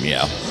track.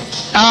 Yeah.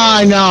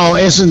 I know,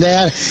 isn't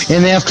that?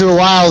 And after a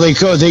while, they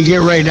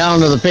get right down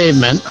to the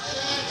pavement.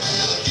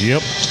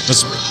 Yep.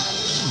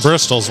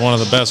 Bristol's one of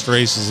the best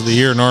races of the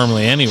year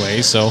normally,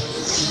 anyway. So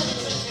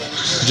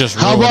just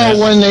how about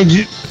when they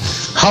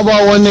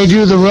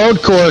do the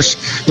road course?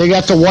 They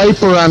got the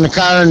wiper on the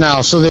car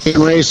now, so they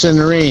can race in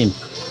the rain.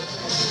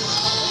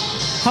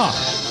 Huh?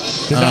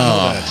 Did not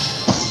know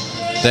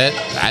that.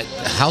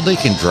 How they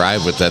can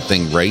drive with that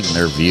thing right in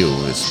their view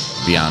is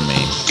beyond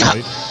me.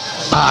 Right?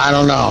 I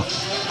don't know.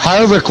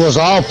 Harvick was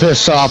all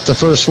pissed off the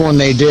first one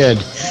they did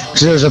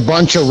because there's a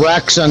bunch of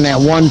wrecks on that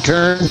one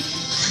turn.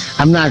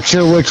 I'm not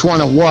sure which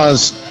one it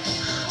was,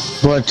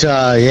 but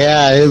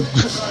it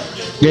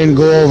didn't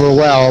go over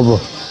well.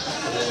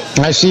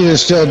 But I see they're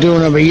still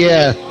doing it, but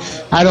yeah,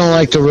 I don't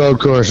like the road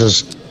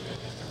courses.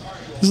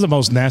 This is the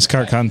most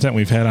NASCAR content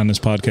we've had on this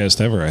podcast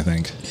ever, I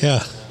think.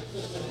 Yeah.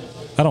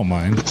 I don't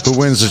mind. Who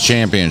wins the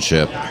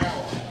championship?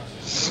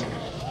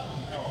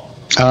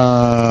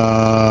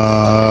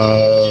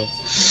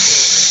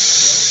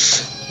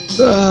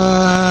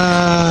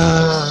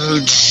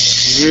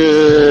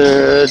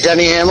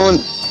 Denny Hamlin.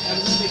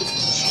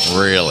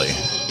 Really?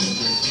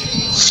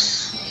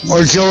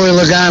 Or Joey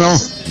Logano.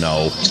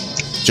 No.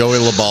 Joey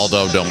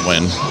Labaldo don't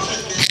win.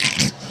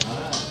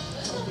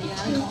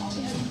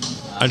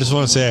 I just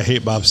want to say I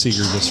hate Bob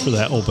Seger just for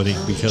that opening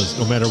because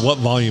no matter what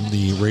volume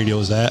the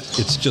radio's at,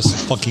 it's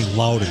just fucking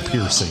loud and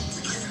piercing.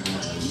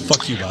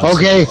 Fuck you, Bob.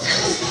 Okay.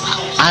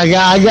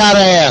 I gotta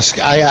ask.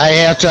 I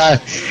have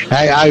to.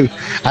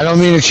 I don't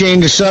mean to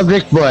change the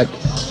subject, but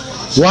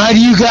why do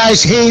you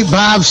guys hate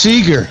Bob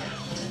Seger?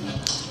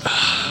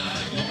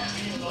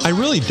 I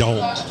really don't.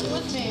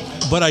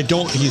 But I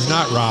don't. He's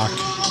not rock.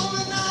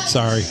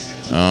 Sorry.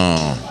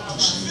 Oh.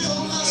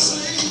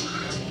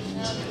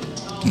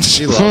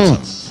 She loves him.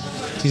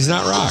 He's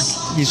not rock.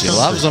 He's She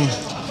country. loves him.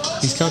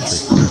 He's country.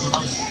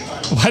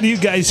 Why do you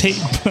guys hate?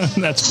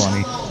 That's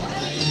funny.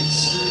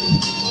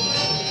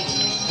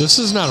 This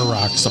is not a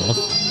rock song.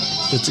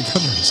 It's a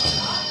country song.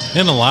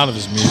 And a lot of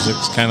his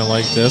music's kind of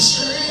like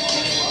this.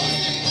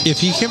 If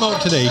he came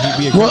out today, he'd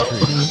be a Well,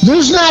 country.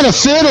 there's not a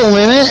fiddle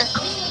in it.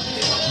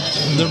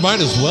 There might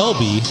as well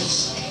be.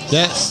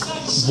 That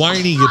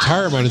whiny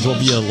guitar might as well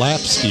be a lap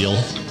steel.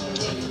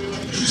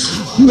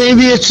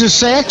 Maybe it's a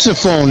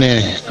saxophone in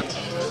it.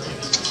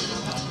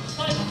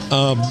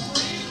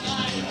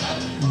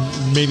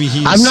 Maybe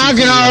he's. I'm not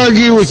going to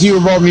argue with you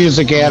about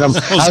music, Adam. I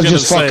was gonna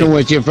just say. fucking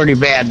with you pretty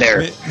bad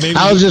there. Maybe-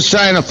 I was just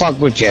trying to fuck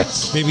with you.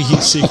 Maybe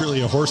he's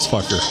secretly a horse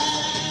fucker.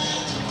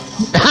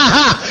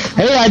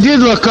 Hey, I did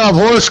look up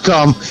Horse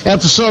Cum,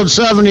 episode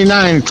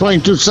 79,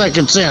 22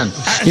 seconds in.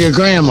 Your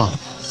grandma.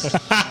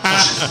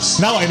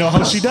 Now I know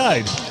how she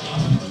died.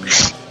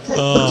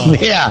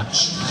 Yeah.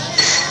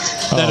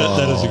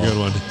 That is a good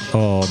one.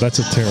 Oh, that's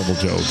a terrible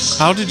joke.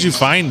 How did you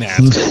find that?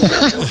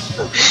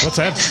 What's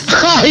that?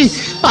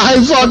 I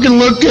fucking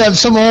looked at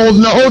some old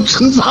notes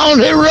and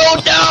found it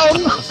wrote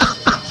down.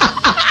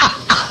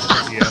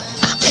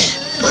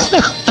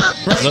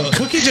 Right,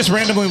 Cookie just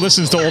randomly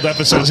listens to old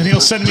episodes, and he'll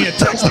send me a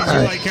text. He's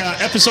like,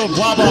 episode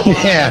blah, blah, blah,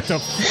 Yeah. at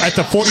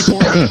the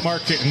 44-minute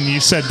mark, and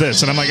you said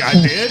this. And I'm like, I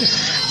did?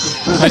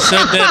 I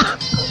said that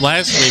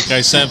last week.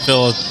 I sent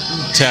Phil a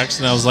text,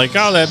 and I was like,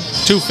 oh, that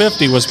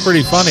 250 was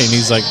pretty funny. And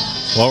he's like,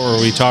 what were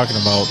we talking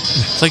about?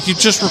 It's like, you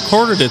just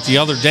recorded it the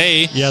other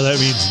day. Yeah, that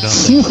means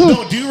nothing.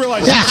 No, do you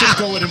realize you just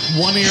go in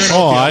one ear and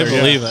Oh, out I the other?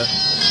 believe it.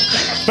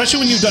 Especially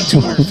when you've done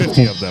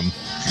 250 of them,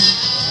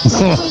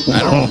 I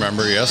don't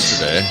remember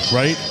yesterday.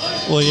 right?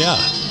 Well, yeah.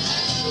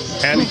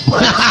 Abby?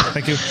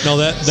 Thank you. No,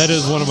 that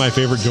is one of my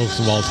favorite jokes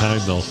of all time,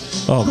 though.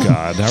 Oh,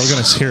 God. Now we're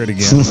going to hear it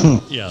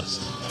again. Yes.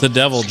 The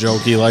devil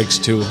joke he likes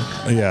too.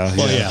 Yeah.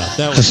 Well, yeah,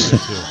 that was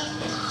good too.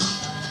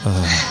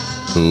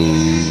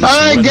 All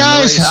right,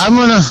 guys,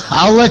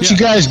 I'll let you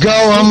guys go.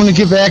 I'm gonna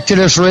get back to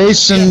this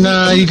race, and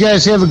you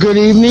guys have a good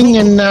evening,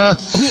 and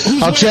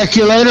I'll check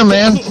you later,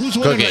 man. Who's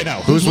winning Cookie, right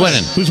now? who's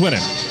winning? Who's winning?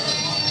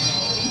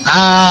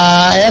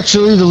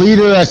 Actually, the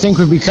leader I think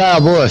would be Kyle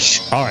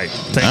Busch. All right.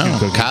 Thank you, Oh,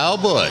 Cookie. Kyle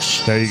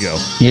Busch. There you go.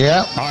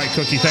 Yeah. All right,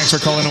 Cookie. Thanks for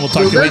calling, and we'll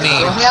talk to you later.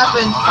 All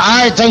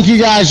right, thank you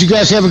guys. You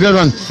guys have a good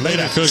one.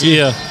 Later. See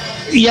ya.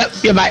 Yep.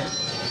 Yeah. Bye.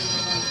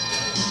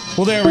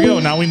 Well, there we go.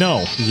 Now we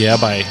know. Yeah,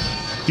 bye.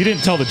 You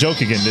didn't tell the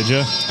joke again, did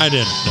you? I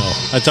didn't. No.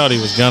 I thought he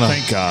was gonna.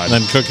 Thank God.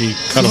 Then Cookie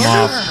cut him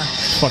off.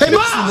 Fucking-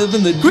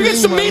 Living the dream. We get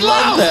some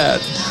meatloaf.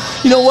 That.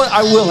 You know what?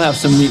 I will have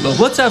some meatloaf.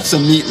 Let's have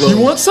some meatloaf. You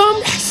want some?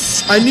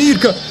 Yes. I knew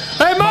you'd come.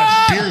 Hey,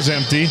 My Mom! beer's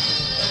empty.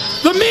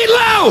 The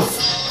meatloaf!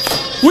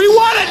 We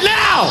want it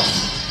now!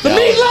 The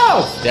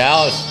meatloaf!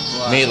 Dallas.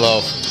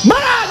 Meatloaf.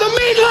 Ma, the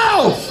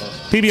meatloaf!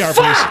 PBR,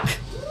 Fuck! please.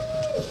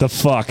 The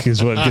fuck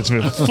is what gets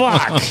me.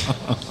 Fuck.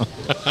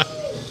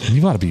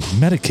 You ought to be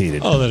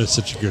medicated. Oh, that is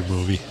such a good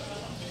movie.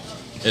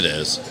 It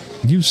is.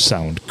 You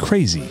sound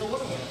crazy.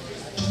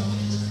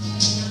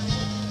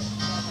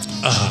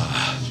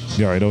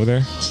 You all right over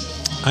there?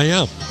 I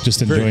am.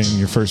 Just Very. enjoying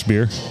your first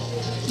beer?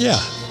 Yeah.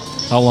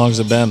 How long's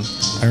it been?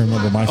 I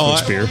remember my Oh,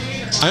 first beer.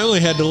 I only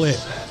had to lay.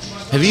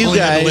 Have you only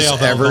had to lay guys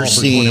off ever alcohol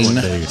for 21 seen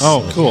days.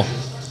 Oh, cool.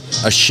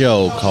 a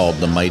show called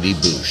The Mighty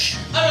Boosh?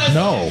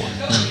 No.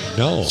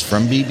 No. It's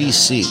from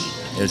BBC.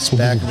 It's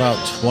back about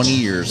 20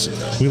 years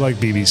ago. We like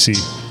BBC.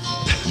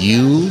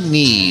 You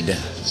need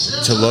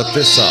to look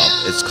this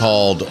up. It's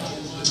called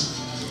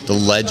The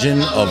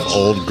Legend of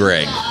Old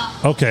Greg.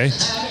 Okay.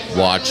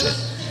 Watch it.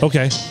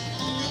 Okay.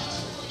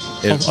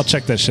 It- I'll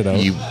check that shit out.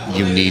 you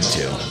need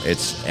to.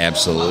 It's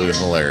absolutely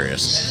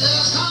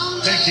hilarious.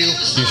 Thank you.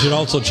 You should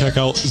also check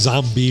out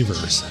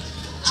Zombievers.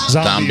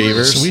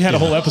 Zombievers? We had a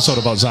whole episode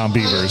about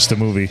Zombievers, the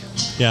movie.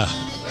 Yeah.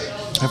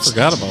 I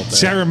forgot about that.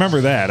 See, I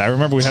remember that. I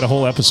remember we had a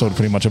whole episode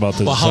pretty much about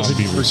the Well, how did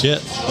you Zombievers. forget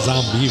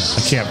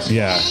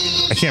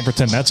Zombievers? I can't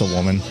pretend that's a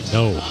woman.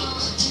 No.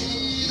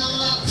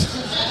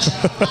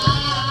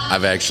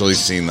 I've actually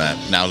seen that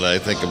now that I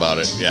think about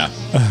it. Yeah.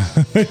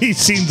 He's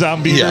seen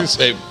Zombievers.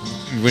 Yeah.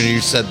 When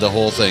you said the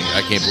whole thing,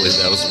 I can't believe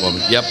that was a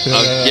woman. Yep.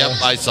 Yep.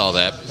 I saw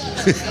that.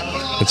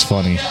 It's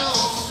funny.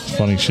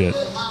 Funny shit.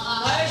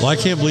 Well, I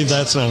can't believe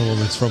that's not a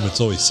woman. It's from It's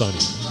Always Sunny.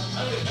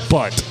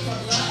 But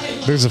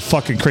there's a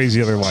fucking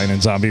crazy other line in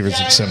Zombievers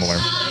that's similar.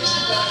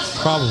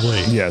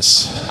 Probably.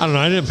 Yes. I don't know.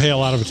 I didn't pay a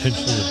lot of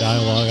attention to the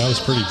dialogue. I was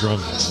pretty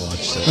drunk when I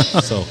watched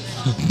it. So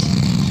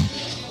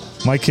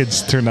My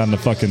kids turned on the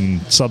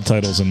fucking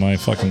subtitles in my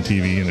fucking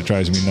TV, and it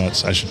drives me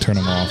nuts. I should turn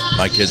them off.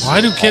 My kids.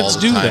 Why do all kids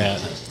the do time. that?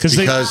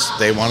 Because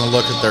They want to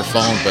look at their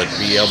phone, but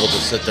be able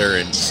to sit there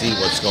and see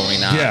what's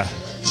going on. yeah,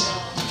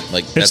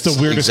 Like It's that's the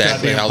weirdest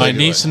exactly goddamn- how My they do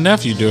niece it. and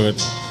nephew do it.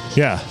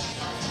 yeah.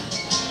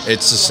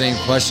 It's the same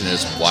question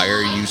as why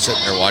are you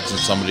sitting there watching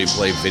somebody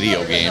play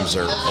video games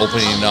or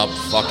opening up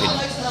fucking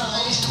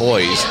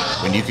toys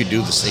when you could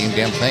do the same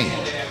damn thing?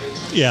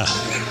 Yeah.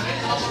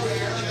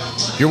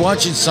 You're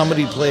watching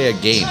somebody play a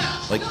game.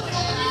 Like,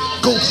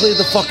 go play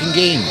the fucking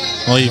game.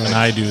 Well, even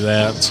I do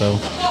that, so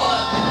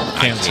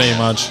can't say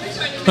much.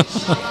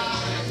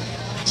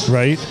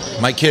 Right?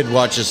 My kid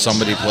watches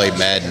somebody play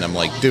Madden. I'm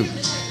like, dude,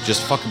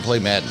 just fucking play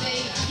Madden.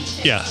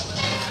 Yeah.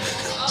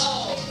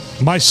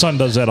 My son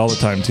does that all the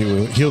time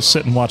too. He'll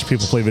sit and watch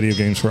people play video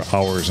games for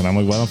hours, and I'm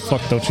like, why the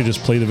fuck don't you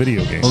just play the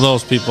video game? Well,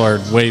 those people are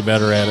way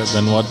better at it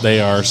than what they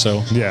are,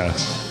 so. Yeah.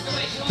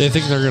 They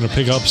think they're going to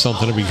pick up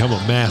something and become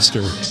a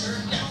master.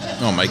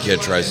 Oh, my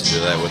kid tries to do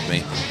that with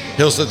me.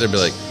 He'll sit there and be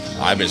like,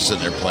 I've been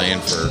sitting there playing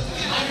for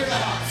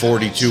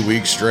 42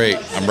 weeks straight.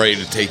 I'm ready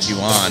to take you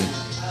on.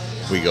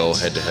 We go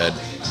head to head.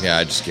 Yeah,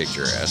 I just kicked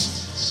your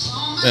ass.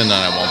 And then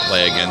I won't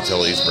play again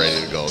until he's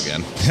ready to go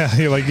again. Yeah,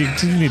 you're like, you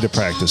need to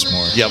practice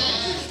more. Yep.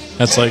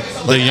 That's like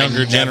the younger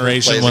never play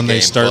generation the when they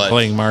game, start but-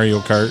 playing Mario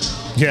Kart.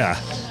 Yeah.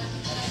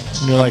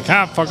 And you're like,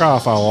 fuck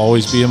off. I'll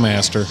always be a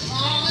master.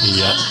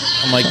 Yep.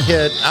 I'm like,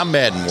 kid, I'm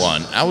Madden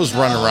 1. I was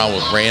running around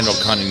with Randall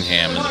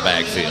Cunningham in the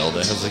backfield.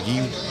 And I was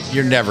like,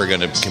 you're never going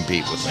to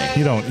compete with me.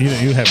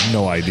 You have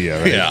no idea,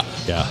 right? Yeah.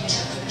 Yeah.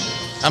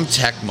 I'm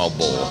Tecmo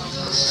Bowl.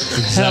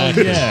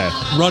 Exactly. yeah.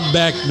 Run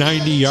back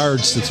 90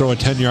 yards to throw a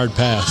 10-yard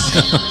pass.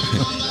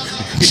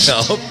 You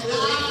know?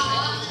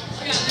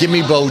 Give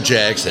me Bo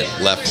Jackson.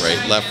 Left,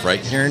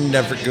 right. You're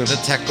never going to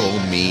tackle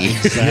me.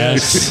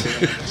 Yes.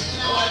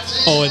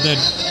 Oh, and then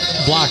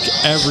block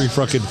every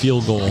fucking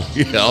field goal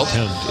Yep.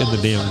 attempt in the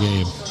damn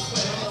game.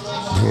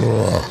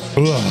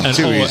 And,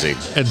 Too easy.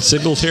 And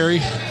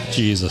Singletary?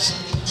 Jesus.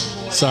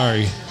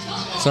 Sorry,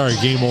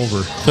 game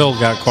over. Phil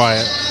got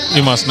quiet.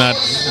 You must not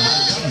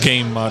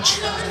game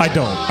much. I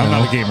don't. I'm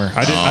not a gamer.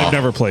 I've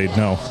never played.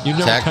 No. You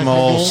never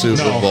Tecmo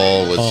Super No.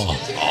 Bowl was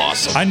Oh.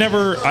 awesome.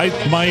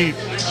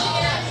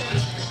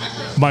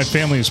 My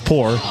family is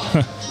poor.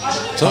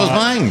 So was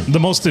mine. The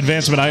most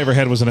advancement I ever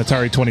had was an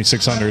Atari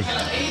 2600.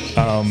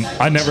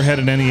 I never had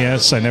an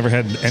NES. I never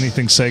had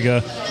anything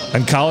Sega.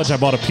 In college, I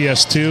bought a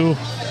PS2.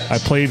 I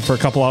played for a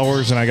couple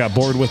hours and I got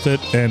bored with it.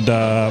 And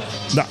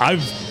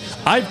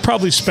I've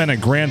probably spent a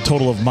grand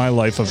total of my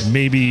life of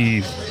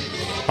maybe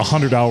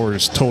 100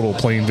 hours total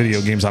playing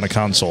video games on a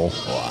console.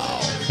 Wow.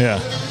 Yeah.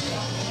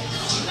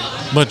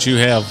 But do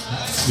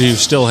you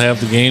still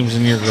have the games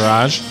in your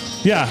garage?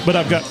 Yeah, but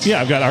I've got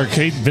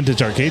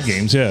vintage arcade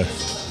games. Yeah.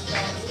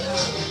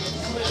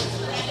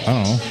 I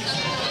don't know.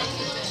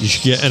 You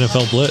should get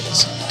NFL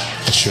Blitz.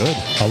 I should.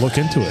 I'll look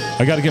into it.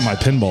 I got to get my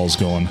pinballs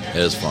going.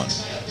 It was fun.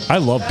 I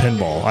love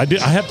pinball. I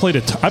have played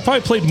I probably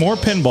played more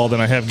pinball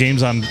than I have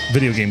games on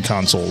video game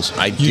consoles.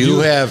 I do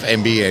have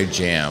NBA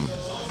Jam,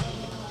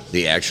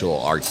 the actual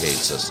arcade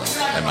system.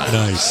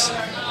 Nice.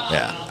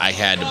 Yeah, I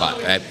had to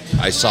buy.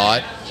 I saw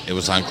it. It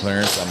was on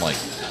clearance. I'm like,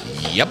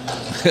 yep,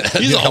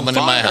 He's on coming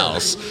to my fire.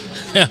 house.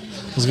 Yeah.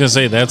 I was going to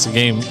say, that's a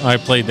game. I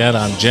played that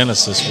on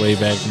Genesis way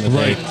back in the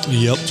day.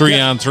 Yep.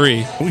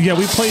 3-on-3. Yeah,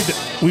 we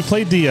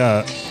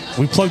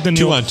plugged the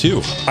new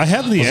 2-on-2. I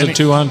have the Was it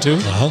 2-on-2?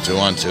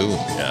 2-on-2.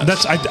 Yeah.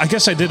 That's I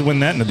guess I did win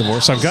that in the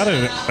divorce. I've got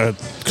a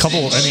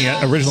couple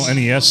original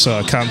NES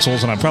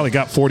consoles, and I've probably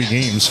got 40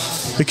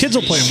 games. The kids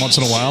will play them once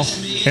in a while,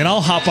 and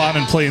I'll hop on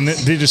and play, and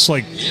they just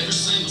like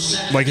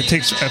it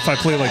takes, if I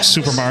play like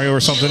Super Mario or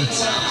something,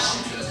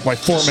 like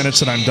 4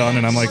 minutes and I'm done,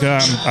 and I'm like,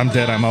 I'm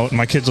dead, I'm out, and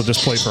my kids will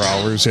just play for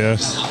hours, yeah.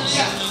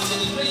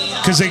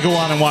 Because they go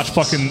on and watch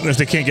fucking, if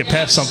they can't get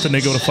past something, they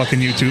go to fucking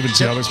YouTube and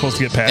see how they're supposed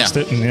to get past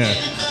it, and yeah.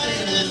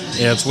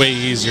 Yeah, it's way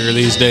easier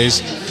these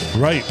days.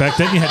 Right, back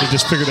then you had to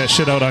just figure that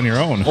shit out on your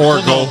own. Or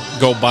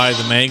go buy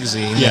the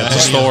magazine Yeah, at the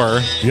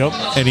store.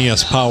 Yep,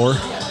 NES Power.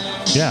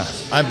 yeah.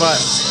 I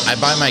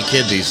buy my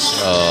kid these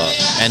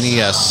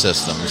NES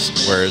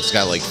systems where it's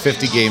got like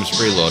 50 games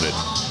preloaded.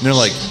 And they're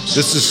like,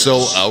 this is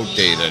so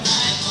outdated.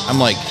 I'm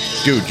like,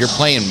 dude, you're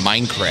playing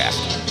Minecraft.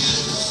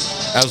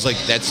 I was like,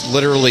 that's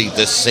literally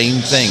the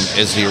same thing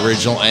as the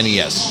original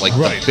NES. Like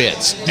Right. the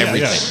bits, Yeah,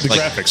 everything. yeah, the Like,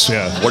 graphics,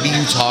 yeah. What are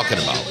you talking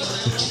about?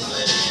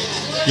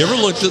 You ever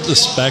looked at the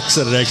specs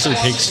that it actually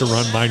takes to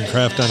run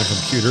Minecraft on a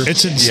computer?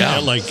 It's insane.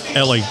 At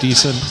like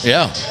decent.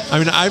 Yeah. I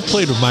mean, I've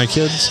played with my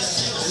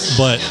kids,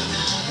 but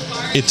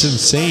it's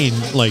insane.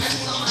 Like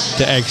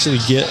to actually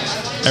get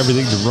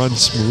everything to run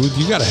smooth,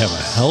 you got to have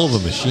a hell of a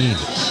machine.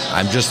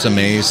 I'm just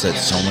amazed that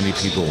so many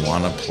people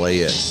want to play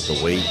it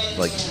the way,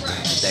 like,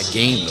 that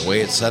game, the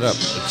way it's set up.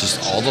 It's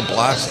just all the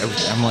blocks,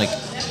 everything. I'm like,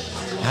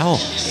 how?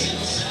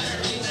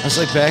 I was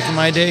like, back in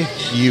my day,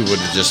 you would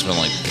have just been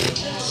like,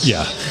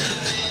 Yeah.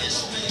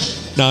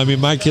 No, I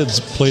mean, my kids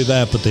play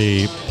that, but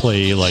they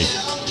play like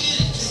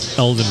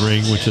Elden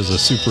Ring, which is a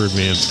super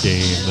advanced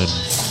game, and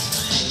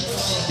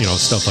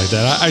stuff like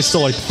that. I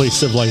still like to play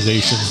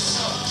Civilization.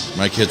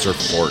 my kids are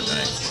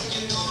Fortnite.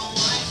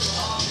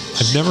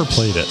 I've never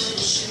played it.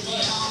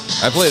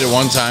 I played it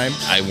one time,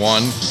 I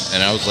won,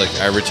 and I was like,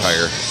 I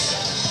retire.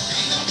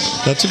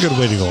 That's a good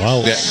way to go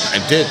out. Yeah, I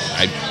did.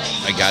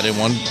 I got in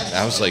one.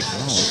 I was like,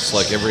 oh, it's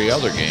like every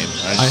other game.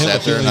 I I have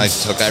sat a there and I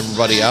feeling- took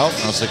everybody out,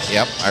 and I was like,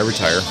 yep, I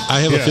retire. I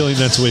have Yeah. a feeling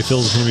that's the way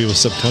Phil's going to be with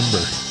September.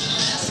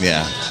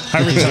 Yeah.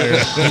 I retired.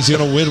 He's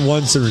going to win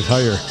once and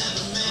retire.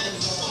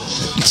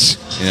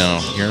 You know,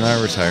 you're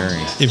not retiring.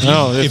 If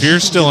No, if you're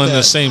still in that-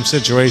 the same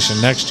situation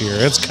next year,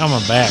 it's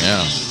coming back.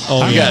 Yeah.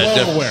 Oh, I'm yeah.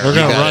 well aware. We're You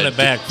gonna gotta run it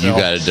back, You Phil.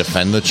 got to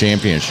defend the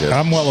championship.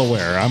 I'm well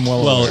aware. I'm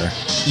well Well, aware.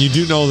 you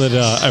do know that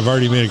I've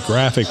already made a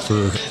graphic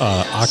for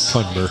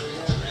October.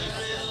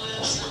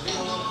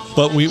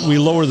 But we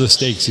lower the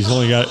stakes. He's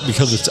only got,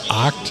 because it's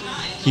Oct,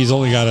 he's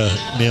only got to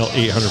nail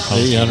 800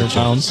 pounds. 800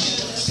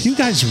 pounds. You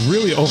guys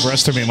really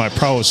overestimate my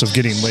prowess of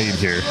getting laid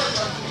here.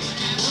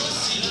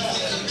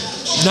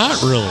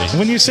 Not really.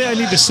 When you say I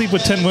need to sleep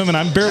with 10 women,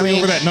 I'm barely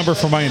over that number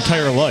for my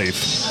entire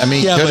life. I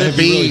mean, Yeah, could but it have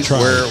you be really tried?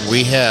 where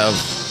we have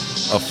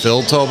a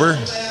Phil-tober,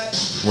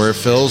 where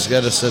Phil's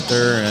got to sit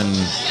there and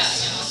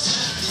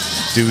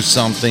do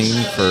something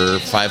for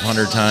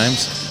 500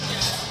 times?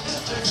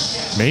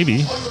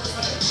 Maybe.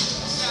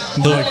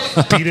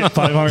 Like, beat it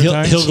 500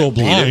 times? He'll go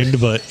blind,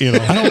 but, you know.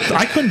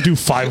 I couldn't do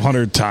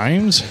 500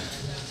 times.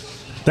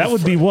 That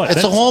would be what? It's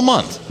a That's- whole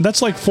month.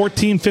 That's like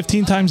 14,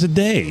 15 times a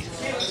day.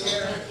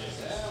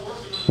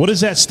 What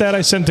is that stat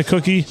I sent to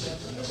Cookie?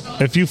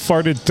 If you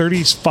farted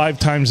 35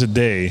 times a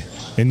day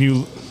and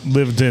you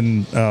lived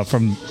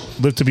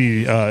to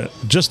be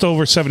just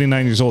over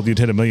 79 years old, you'd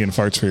hit 1 million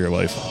farts for your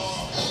life.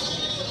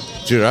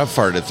 Dude, I've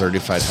farted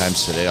 35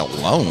 times today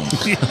alone.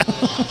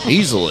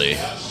 Easily.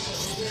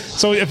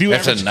 So if you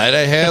After the night I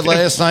had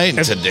last night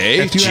and today,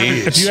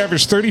 if you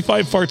average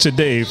 35 farts a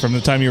day from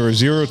the time you were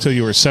 0 till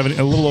you were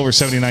a little over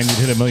 79, you'd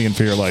hit 1 million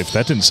for your life.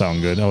 That didn't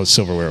sound good. Oh, it's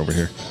silverware over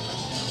here.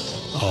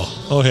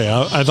 Oh, okay.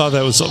 I thought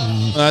that was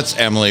something. That's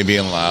Emily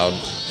being loud.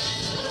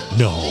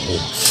 No,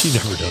 she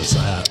never does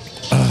that.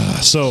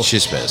 So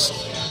She's pissed.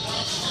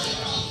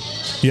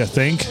 you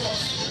think?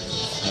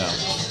 Yeah.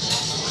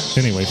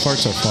 Anyway,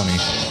 farts are funny.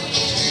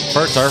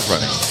 Farts are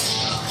funny.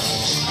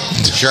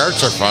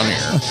 Sharks are funnier.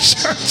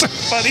 Farts are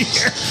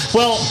funnier.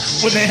 Well,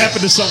 when they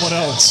happen to someone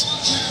else.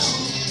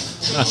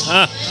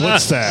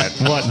 What's that?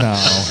 What now?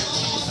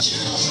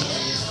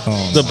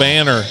 The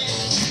banner.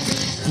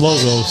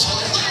 Logos.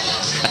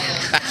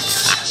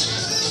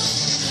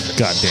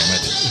 God damn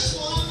it.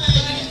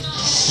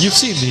 You've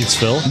seen these,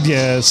 Phil.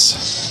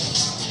 Yes.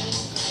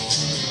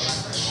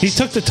 He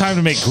took the time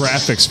to make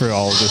graphics for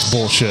all of this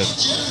bullshit.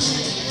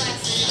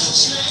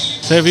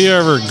 Have you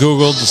ever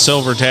Googled the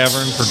Silver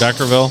Tavern for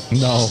Deckerville?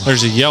 No.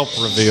 There's a Yelp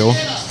review.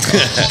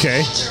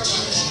 Okay.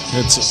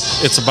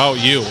 It's about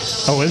you.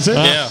 Oh, is it?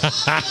 Yeah.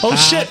 Oh,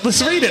 shit.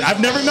 Let's read it.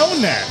 I've never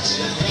known that.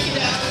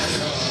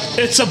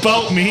 It's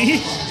about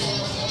me?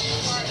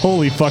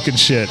 Holy fucking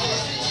shit.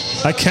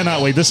 I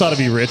cannot wait. This ought to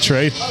be rich,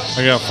 right?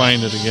 I gotta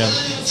find it again.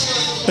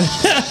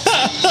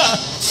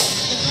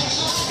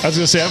 I was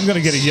going to say, I'm going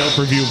to get a Yelp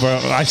review,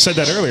 but I said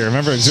that earlier.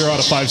 Remember, 0 out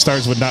of 5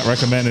 stars would not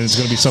recommend, and it's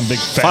going to be some big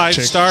fat 5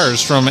 chick.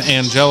 stars from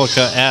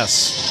Angelica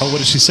S. Oh, what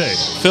did she say?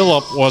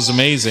 Philip was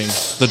amazing.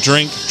 The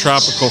drink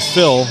Tropical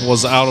Phil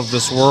was out of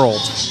this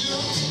world.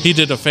 He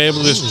did a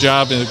fabulous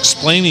job in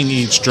explaining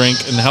each drink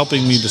and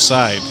helping me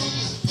decide.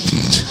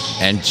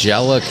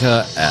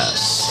 Angelica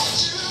S.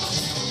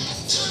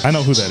 I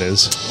know who that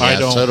is. I Yeah,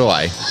 don't. So do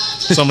I.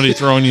 Somebody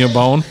throwing you a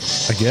bone?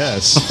 I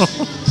guess.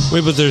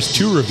 Wait, but there's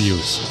 2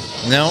 reviews.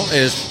 No,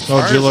 as Oh,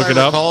 far did you as look I it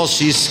up? recall,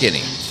 she's skinny.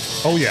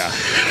 Oh, yeah.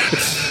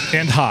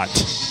 And hot.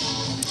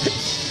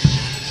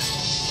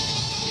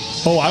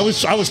 Oh, I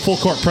was full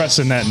court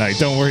pressing that night.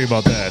 Don't worry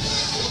about that.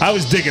 I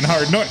was digging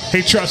hard. No,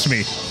 hey, trust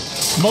me.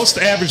 Most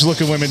average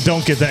looking women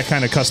don't get that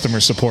kind of customer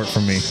support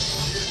from me.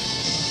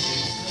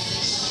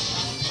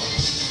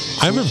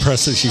 I'm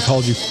impressed that she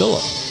called you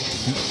Philip.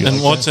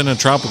 And what's in a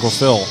Tropical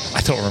Phil?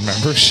 I don't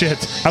remember.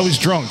 Shit. I was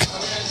drunk.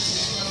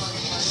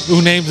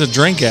 Who names a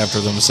drink after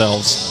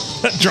themselves?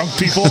 Drunk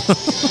people.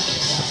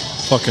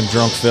 Fucking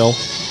drunk Phil.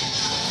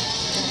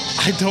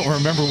 I don't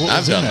remember what I've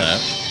was in done that.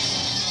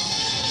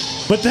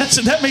 that. But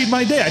that made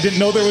my day. I didn't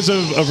know there was a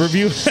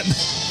review.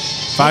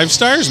 5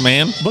 stars,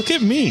 man. Look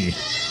at me.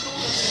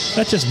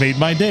 That just made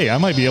my day. I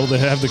might be able to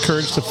have the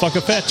courage to fuck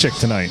a fat chick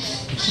tonight.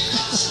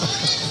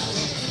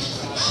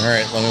 All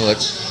right, let me look.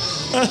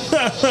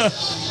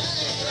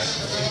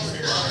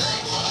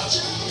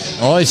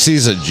 All I see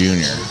is a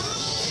junior.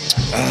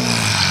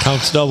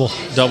 Counts double.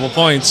 Double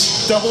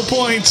points. Double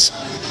points.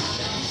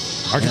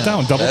 Mark it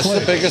down. Double That's play.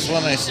 the biggest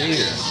one I see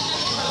here.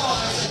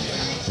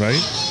 Right?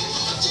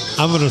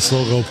 I'm going to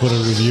still go put a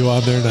review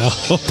on there now.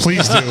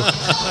 Please do.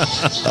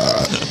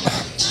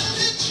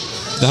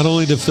 Not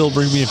only did Phil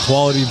bring me a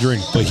quality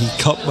drink, but he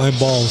cupped my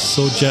balls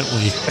so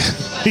gently.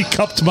 He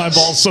cupped my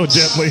balls so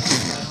gently.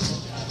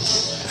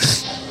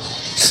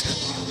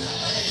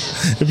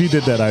 If you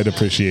did that, I'd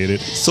appreciate it.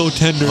 So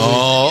tenderly.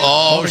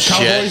 Oh, the shit.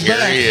 Cowboy's Here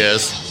back. he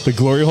is. The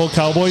glory hole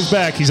cowboy's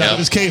back. He's out Yep. of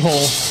his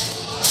K-hole.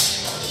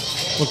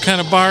 What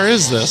kind of bar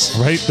is this?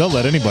 Right? They'll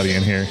let anybody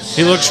in here.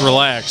 He looks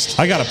relaxed.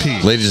 I gotta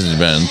pee. Ladies and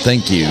gentlemen,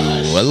 thank you.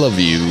 I love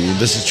you.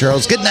 This is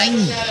Charles. Good night.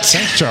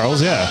 Thanks,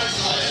 Charles. Yeah.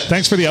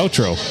 Thanks for the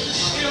outro.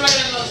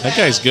 That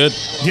guy's good.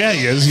 Yeah,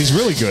 he is. He's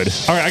really good.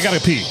 All right, I gotta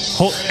pee.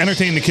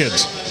 Entertain the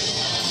kids.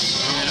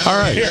 All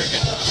right. Here.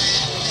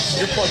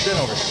 You're plugged in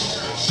over here.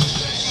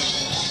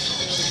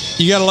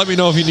 You got to let me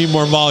know if you need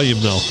more volume,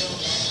 though.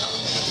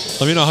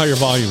 Let me know how your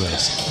volume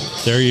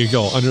is. There you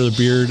go. Under the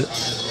beard,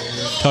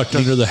 tucked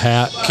under the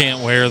hat.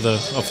 Can't wear the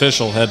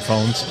official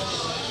headphones.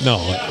 No,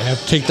 I have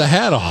to take the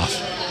hat off.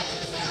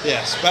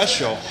 Yeah,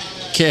 special.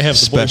 Can't have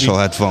the Special boy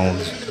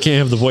headphones. can't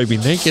have the boy be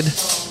naked.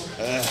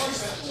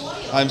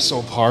 I'm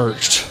so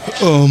parched.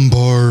 I'm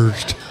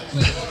parched.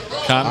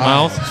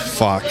 Cottonmouth.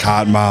 Fuck,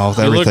 cottonmouth,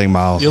 You look- everything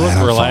mouth. you look Man,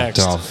 I'm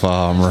relaxed. fucked up.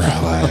 I'm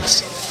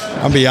relaxed.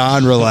 I'm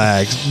beyond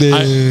relaxed.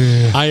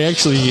 I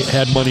actually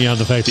had money on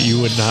the fact that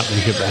you would not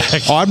make it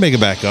back. Oh, I'd make it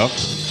back up.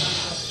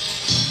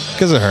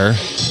 Because of her.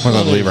 I'm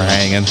going to leave her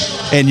hanging.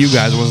 And you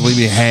guys was leave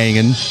me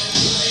hanging.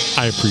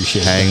 I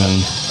appreciate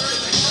Hanging.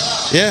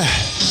 Yeah.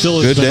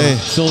 Phil Good day.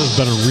 Phil has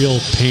been a real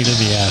pain in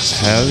the ass.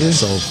 Have you?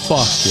 So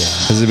fuck yeah.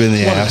 Has he been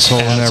the What an asshole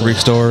in every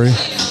asshole. story?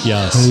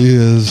 Yes. He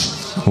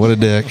is. What a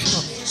dick.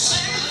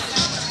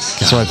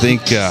 So I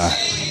think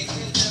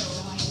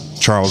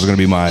Charles is going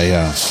to be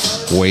my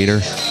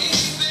waiter.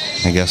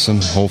 I'm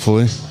guessing,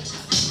 hopefully.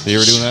 You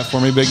ever doing that for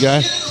me, big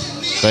guy?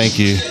 Thank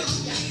you.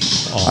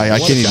 Oh, I what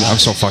can't a even, guy. I'm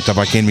so fucked up.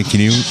 I can't even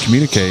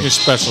communicate. Your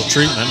special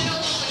treatment.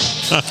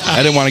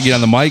 I didn't want to get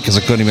on the mic because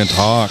I couldn't even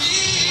talk.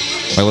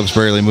 My lips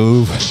barely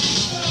move.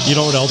 You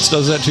know what else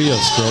does that to you?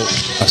 A stroke.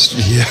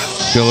 Yeah.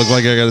 Do I look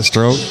like I got a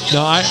stroke?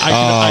 No, I Oh,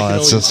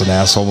 could that's always, just an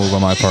asshole move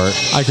on my part.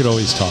 I could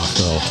always talk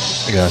though.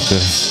 I got you.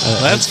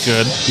 That's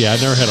good. Yeah, I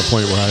never had a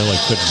point where I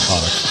couldn't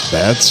talk.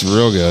 That's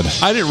real good.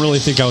 I didn't really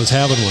think I was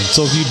having one.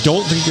 So if you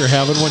don't think you're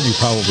having one, you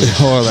probably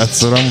Oh,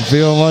 that's what I'm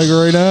feeling like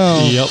right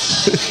now. Yep.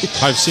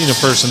 I've seen a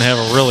person have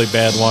a really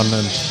bad one,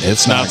 and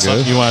It's not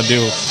something good. you want to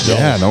do.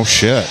 Yeah, no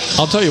shit.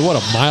 I'll tell you what,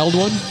 a mild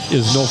one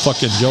is no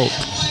fucking joke.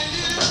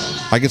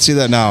 I can see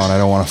that now, and I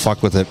don't want to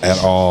fuck with it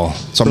at all.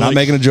 So I'm But not like-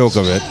 making a joke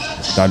of it.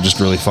 I'm just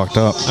really fucked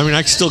up. I mean,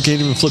 I still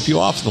can't even flip you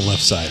off on the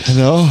left side.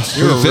 No,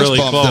 You were fist really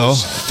bump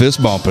close. though.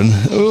 Fist bumping.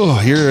 Oh,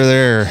 here or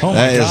there. Oh my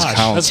That is gosh.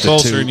 That's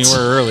closer than you constitutes.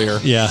 were earlier.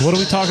 Yeah. What are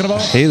we talking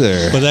about? Hey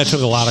there. But that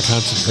took a lot of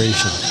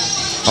concentration.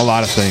 A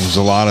lot of things.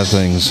 A lot of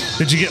things.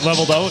 Did you get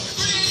leveled out?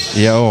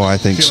 Yeah, oh, I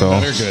think so.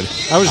 Feeling better? Good.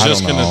 I was I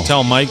just don't going know. to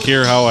tell Mike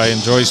here how I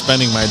enjoy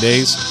spending my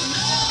days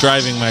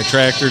driving my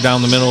tractor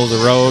down the middle of the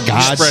road,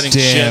 God spreading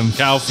damn. shit in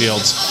cow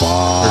fields.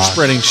 Fuck. Or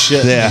spreading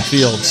shit Yeah. in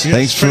fields. Yeah,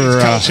 Thanks spreading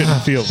for cow shit in the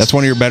fields. that's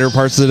one of your better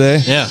parts of the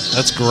day. Yeah,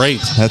 that's great.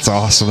 That's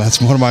awesome.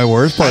 That's one of my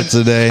worst parts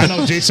of the day. I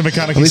know Jason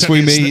McConaughey At least sent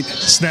we me a meet.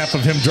 snap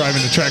of him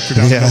driving the tractor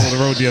down Yeah. the middle of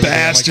the road the other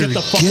Bastard. day.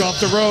 I'm like, get the fuck off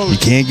the road. You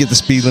can't get the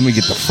speed limit.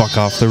 Get the fuck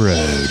off the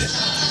road.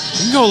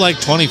 You can go like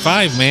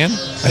 25, man.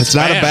 It's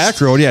not a fast.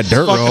 back road. Yeah,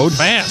 dirt Fucking road.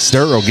 fast.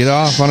 Dirt road. Get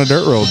off on a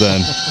dirt road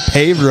then.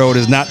 Paved road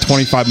is not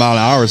 25 mile an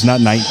hour. It's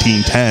not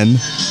 1910.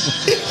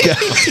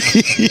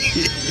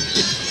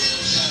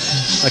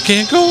 I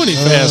can't go any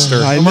faster.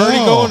 I I'm already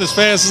know. going as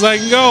fast as I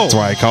can go. That's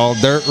why I call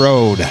it dirt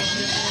road.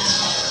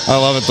 I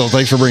love it though.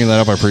 Thanks for bringing that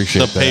up. I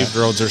appreciate The that. paved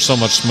roads are so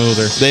much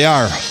smoother. They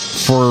are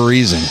for a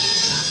reason.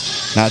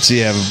 Not so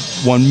you have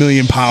 1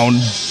 million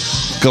pound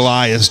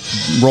Goliath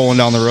rolling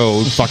down the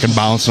road, fucking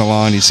bouncing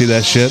along. You see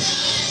that shit?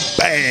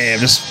 Bam!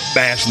 Just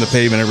bashing the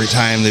pavement every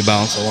time they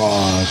bounce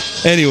along.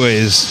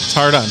 Anyways, It's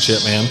hard on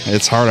shit, man.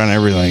 it's hard on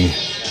everything,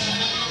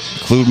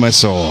 include my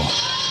soul.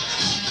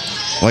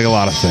 Like a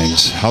lot of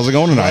things. How's it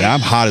going tonight? I'm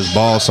hot as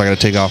balls, so I got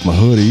to take off my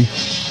hoodie.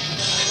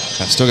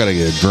 I still got to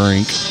get a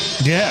drink.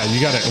 Yeah,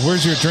 you got it.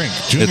 Where's your drink?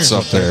 Junior's It's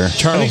up there.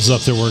 Charles is up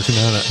there working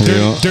on it.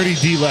 Yeah. Dirty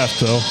D left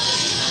though.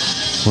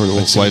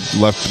 It's like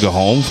left to go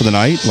home for the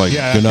night. Like,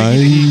 Yeah, good I night.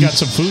 think he got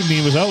some food and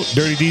he was out.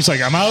 Dirty D's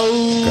like, I'm out.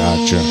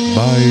 Gotcha.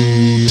 Bye.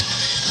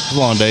 It's a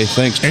long day.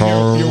 Thanks, And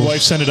Charles. your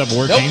wife ended up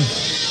working.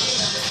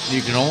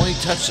 You can only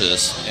touch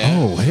this.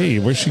 Oh, hey,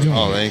 where's she going?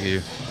 Oh, thank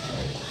you.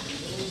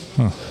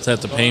 Is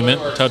that the payment?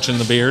 Touching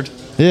the beard?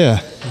 Yeah,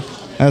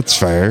 that's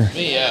fair.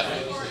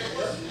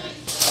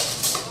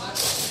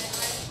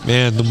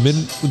 Man,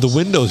 the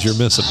windows you're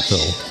missing,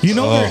 Phil. You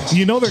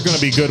know, they're going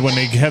to be good when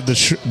they have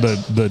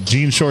the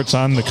jean shorts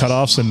on, the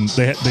cutoffs, and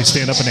they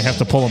stand up and they have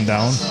to pull them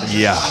down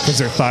Yeah. because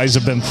their thighs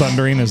have been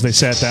thundering as they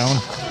sat down.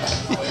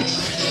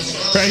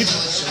 Right?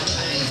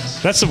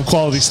 That's some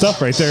quality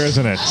stuff right there,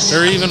 isn't it?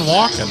 They're even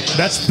walking.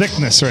 That's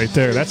thickness right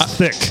there. That's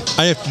thick.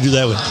 I have to do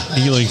that with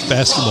knee-length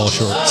basketball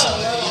shorts.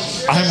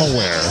 I'm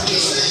aware.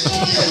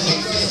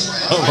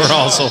 We're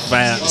all so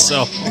fat,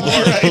 so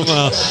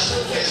Well,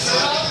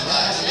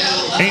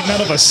 Ain't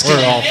none of us skinny.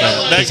 we're all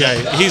fat. That guy,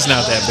 he's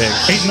not that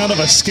big. Ain't none of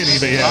us skinny,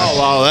 but yeah. Oh,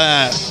 wow,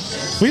 that.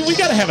 We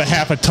got to have a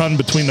half a ton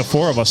between the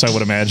four of us, I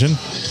would imagine.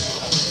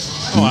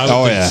 I would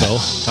Oh, think yeah.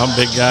 so. I'm a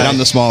big And guy. I'm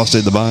the smallest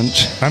of the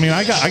bunch. I mean,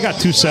 I got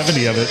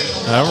 270 of it.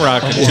 I'm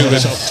rocking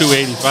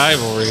 285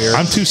 over here.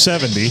 I'm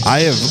 270.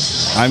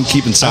 I'm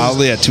keeping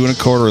solidly at 2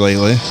 1/4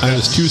 lately. I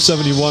was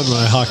 271 when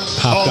I hopped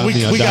Oh, on we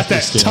the got doctor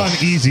that scale. ton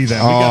easy then.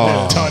 We got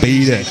that ton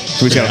beat easy. it.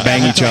 So we just got to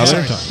bang each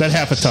other. That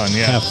half a ton,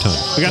 yeah. Half ton.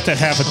 We got that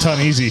half a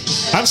ton easy.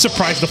 I'm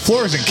surprised the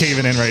floor isn't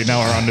caving in right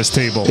now or on this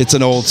table. It's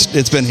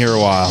been here a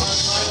while.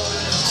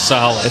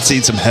 Solid. It's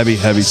eating some heavy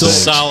steaks.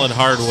 Solid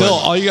hardwood. Phil,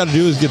 all you got to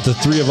do is get the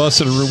three of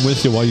us in a room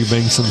with you while you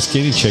bang some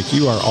skinny chick.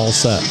 You are all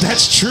set.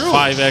 That's true.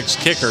 5X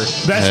kicker.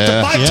 That's the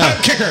Yeah.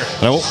 5-time kicker.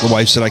 No, the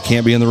wife said I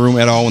can't be in the room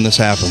at all when this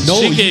happens.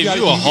 No, She gave gotta-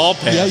 you a hall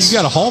pass. Yeah, you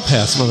got a hall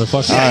pass,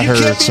 motherfucker. I you heard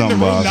can't be in the something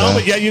room about now, that.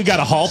 but yeah, you got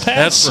a hall pass.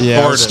 That's Yeah, I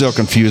recorded. was still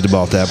confused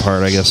about that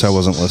part. I guess I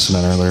wasn't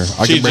listening earlier.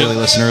 I She could barely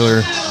just- listen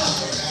earlier.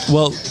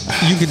 Well,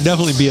 you can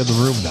definitely be in the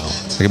room now.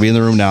 I could be in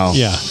the room now.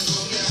 Yeah.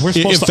 We're supposed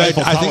In to fact,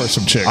 Eiffel I Tower think-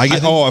 some chick. I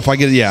get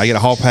I get a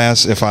hall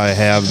pass if I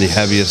have the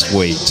heaviest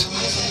weight,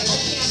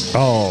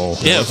 oh,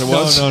 Yeah.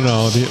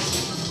 No.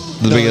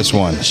 the biggest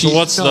one. So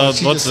what's No, the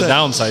she what's just the said-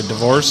 downside?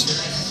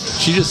 Divorce?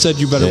 She just said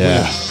you better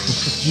Yeah. win.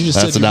 You just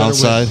That's said the you better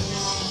downside.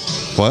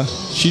 What?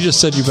 Win. She just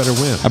said you better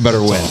win. I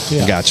better win.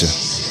 Yeah. Gotcha.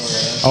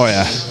 Oh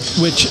yeah.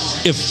 Which,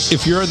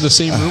 if you're in the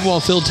same room while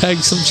Phil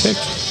tags some chick,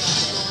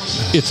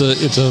 it's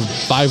a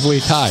 5-way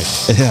tie.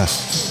 Yeah.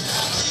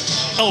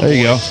 oh There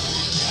you boy. go.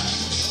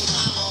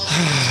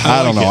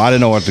 I don't know. it. I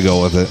didn't know what to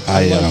go with it.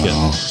 I like don't it.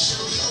 know.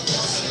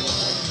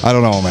 I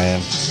don't know,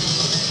 man.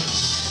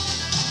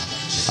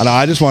 I know.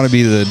 I just want to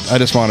be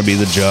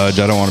the judge.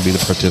 I don't want to be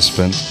the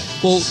participant.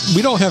 Well,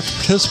 we don't have to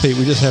participate.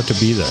 We just have to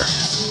be there.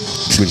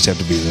 We just have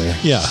to be there.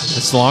 Yeah.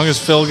 As long as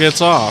Phil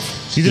gets off.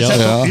 You just, Yeah.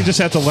 have to, you just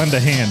have to lend a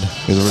hand.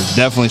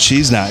 Definitely,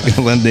 she's not going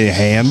to lend a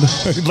hand.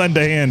 Lend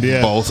a hand,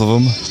 yeah. Both of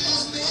them.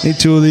 Need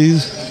two of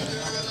these.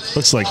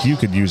 Looks like you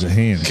could use a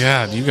hand.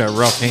 God, you got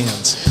rough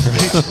hands.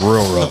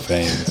 Real rough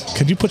hands.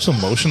 Could you put some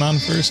lotion on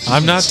first?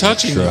 I'm not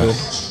touching Try. you.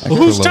 I can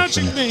Who's put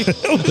touching lotion. me?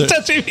 Who's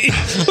touching me?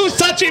 Who's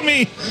touching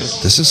me?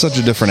 This is such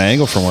a different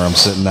angle from where I'm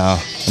sitting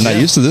now. I'm not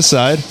used to this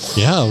side.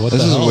 Yeah. What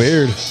This the is hell?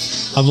 weird.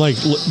 I'm like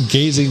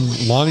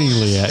gazing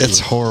longingly at It's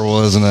you.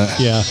 horrible, isn't it?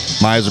 Yeah.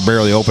 My eyes are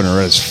barely open and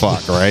red as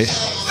fuck, right?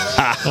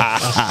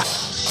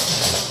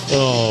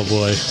 Oh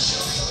boy.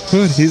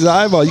 He's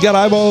eyeball. You got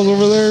eyeballs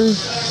over there?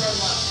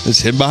 It's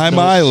hidden behind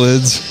my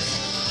eyelids.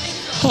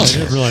 Oh, I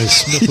didn't realize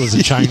Smith was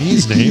a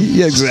Chinese name.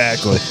 Yeah,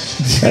 exactly.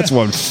 That's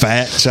one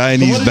fat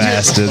Chinese What did you-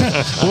 bastard.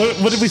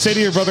 What did we say to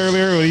your brother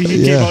earlier when he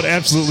Yeah. came out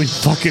absolutely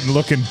fucking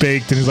looking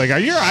baked? And he's like, "Are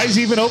your eyes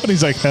even open?"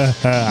 He's like,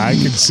 "I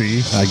can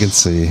see." I can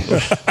see.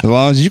 As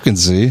long as you can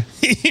see.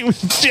 He was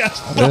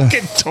just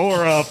fucking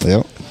tore up.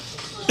 Yep.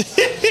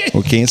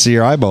 We can't see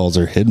your eyeballs.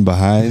 They're hidden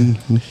behind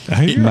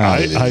Are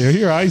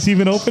your eyes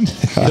even open?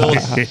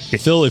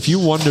 Phil, if you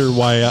wonder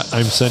why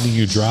I'm sending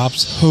you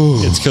drops,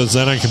 it's because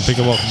then I can pick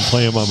them up and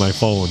play them on my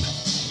phone.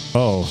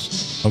 Oh,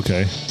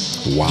 okay.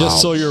 Wow.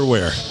 Just so you're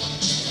aware.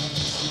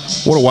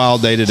 What a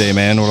wild day today,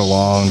 man. What a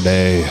long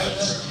day.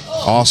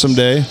 Awesome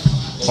day.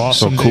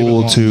 Awesome. So day,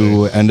 cool but long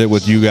to day. end it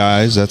with you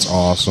guys. That's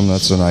awesome.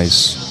 That's a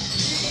nice.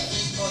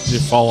 Did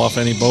you fall off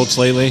any boats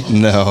lately?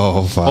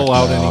 No. Fuck Pull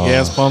out no. any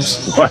gas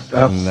pumps? What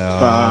the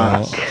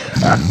No.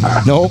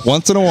 No,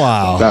 once in a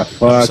while. the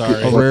fuck?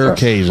 sorry. A rare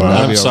occasion.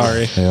 That'll I'm be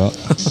sorry. Yeah.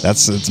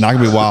 It's not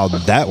gonna be wild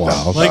that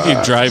wild. Like you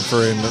drive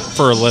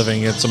for a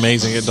living. It's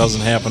amazing. It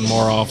doesn't happen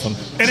more often.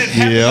 And it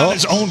happened Yeah. on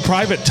his own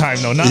private time,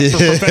 though, not for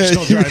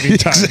professional driving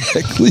time.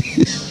 Exactly.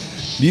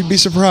 You'd be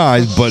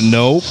surprised, but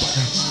nope.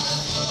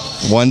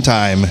 One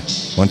time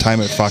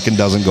it fucking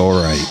doesn't go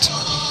right.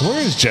 Where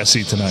is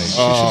Jessie tonight? She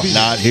Oh, should be.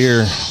 not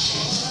here.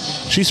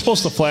 She's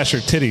supposed to flash her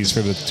titties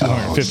for the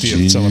 250th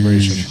geez.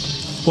 celebration.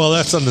 Well,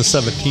 that's on the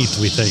 17th,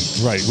 we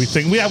think. Right. We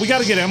think we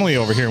got to get Emily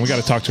over here and we got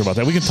to talk to her about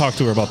that. We can talk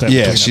to her about that.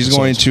 Yeah, between she's episodes.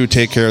 going to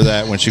take care of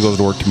that when she goes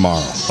to work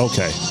tomorrow.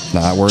 Okay.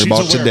 Not worry She's about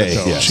aware of it, today.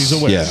 though. Yes. She's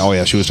aware. Yeah. Oh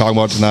yeah. She was talking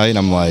about tonight, and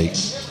I'm like,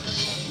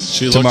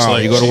 She looks tomorrow.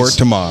 like You go to she's- work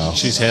tomorrow.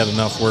 She's had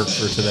enough work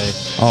for today.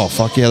 Oh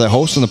fuck yeah! That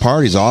hosting the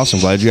party is awesome.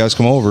 Glad you guys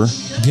come over,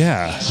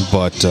 Yeah.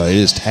 but it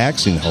is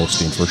taxing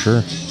hosting for sure.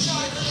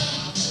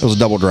 It was a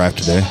double drive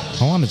today.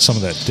 I wanted some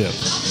of that dip.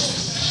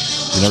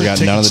 You never got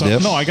none of the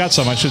dip. No, I got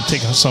some. I should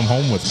take some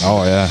home with me.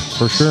 Oh yeah,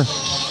 for sure.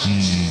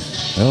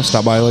 Well,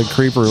 stop by like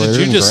Creeper later. Did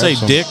you and just say grab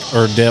some. dick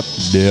or dip?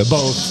 Dip?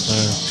 Both.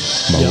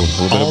 Both. A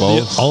little bit of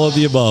both. All of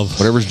the above.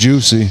 Whatever's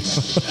juicy.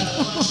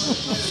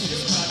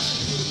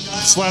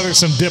 Slather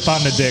some dip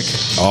on the dick.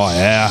 Oh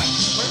yeah.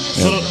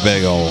 Little-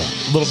 Big old.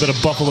 A little bit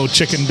of buffalo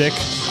chicken dick.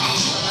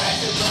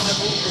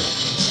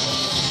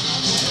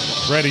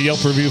 Write a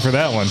Yelp review for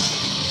that one.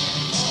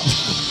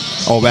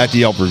 Oh, back to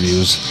Yelp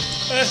reviews.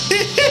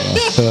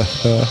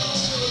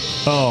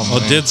 Oh, Well,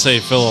 man. it did say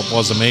Philip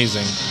was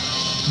amazing.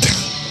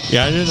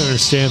 Yeah, I didn't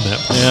understand that.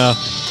 Yeah.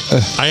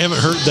 I haven't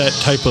heard that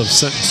type of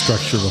sentence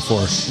structure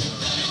before.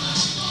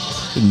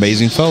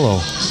 Amazing fellow.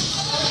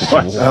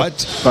 What? What?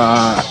 The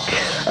fuck?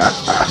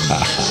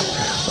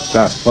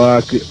 the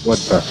fuck? What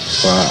the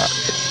fuck?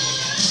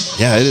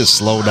 Yeah, it is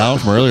slowed down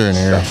from earlier in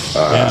here.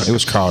 Yeah. It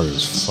was crowded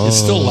as fuck. It's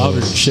still louder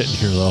than shit in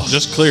here, though.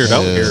 Just cleared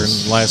out It here in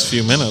is. the last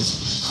few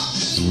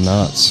minutes.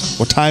 Nuts.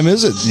 What time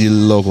is it? The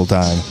local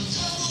time.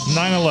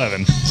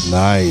 9/11.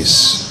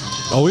 Nice.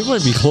 Oh, we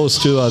might be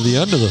close to the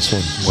end of this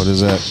one. What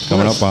is that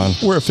coming up on?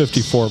 We're at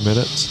 54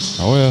 minutes.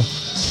 Oh yeah.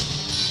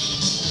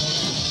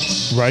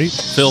 Right?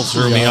 Phil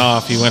threw me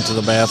off. He went to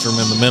the bathroom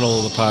in the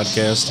middle of the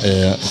podcast.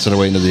 Yeah. Instead of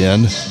waiting to the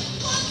end.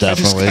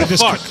 Definitely.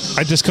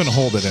 I just couldn't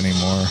hold it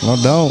anymore. No,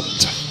 don't.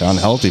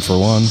 Unhealthy for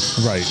one.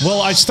 Right.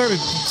 Well, I started.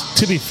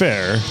 To be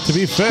fair.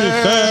 Very fair.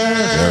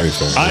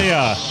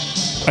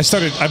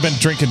 I've been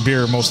drinking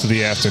beer most of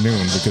the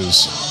afternoon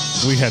because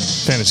we had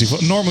fantasy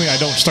football. Normally, I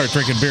don't start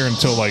drinking beer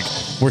until like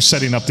we're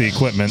setting up the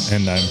equipment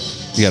and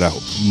You got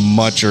a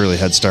much early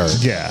head start.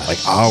 Yeah. Like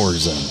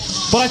hours in.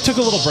 But I took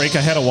a little break.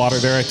 I had a water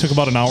there. I took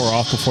about an hour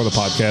off before the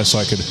podcast so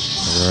I could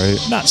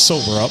not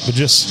sober up, but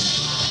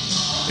just.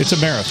 It's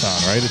a marathon,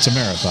 right? It's a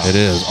marathon. It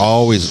is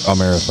always a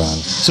marathon.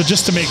 So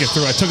just to make it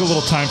through, I took a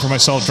little time for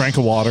myself, drank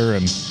a water,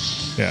 and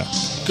yeah.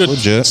 Good,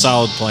 Legit.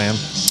 solid plan.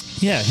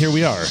 Yeah, here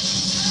we are.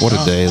 What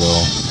a day,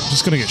 though.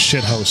 Just going to get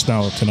shit-housed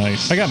now tonight.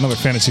 I got another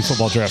fantasy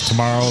football draft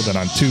tomorrow, then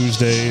on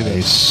Tuesday.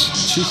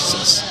 Nice.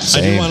 Jesus.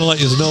 I do want to let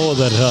you know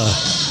that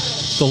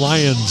the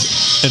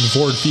Lions and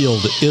Ford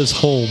Field is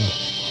home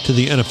to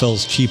the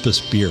NFL's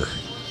cheapest beer.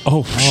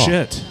 Oh,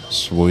 shit.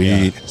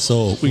 Sweet.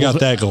 So we got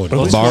that going.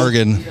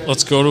 Bargain.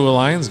 Let's go to a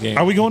Lions game.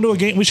 Are we going to a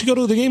game? We should go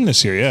to the game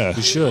this year, yeah.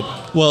 We should.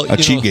 Well, A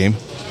cheap game.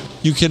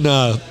 You can,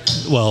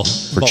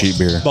 For cheap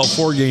beer. About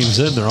 4 games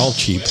in, they're all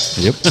cheap.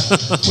 Yep.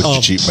 With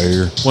your cheap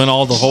beer. When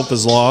all the hope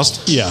is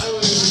lost. Yeah.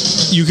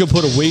 You can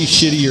put a way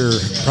shittier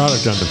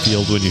product on the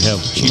field when you have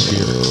cheap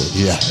beer.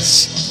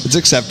 Yes. It's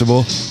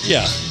acceptable.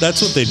 Yeah,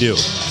 that's what they do.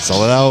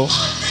 Sell it out.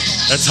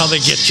 That's how they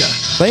get you.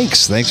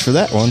 Thanks for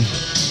that one.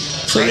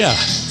 So yeah,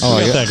 Oh,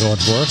 we got yeah. that going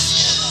for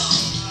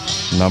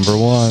us. Number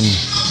 1.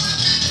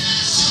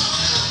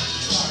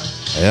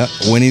 Yeah,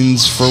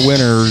 winnings for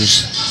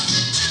winners.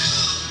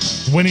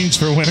 Winnings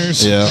for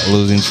winners? Yeah,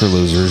 losings for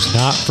losers.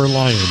 Not for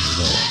Lions,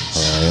 though.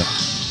 All right.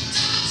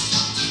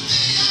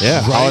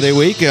 Yeah, holiday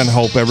weekend.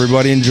 Hope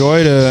everybody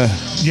enjoyed.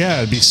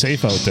 Yeah, be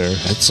safe out there.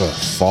 It's a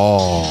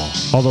fall.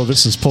 Although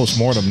this is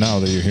post-mortem now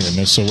that you're hearing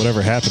this, so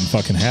whatever happened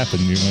fucking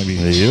happened. You might be...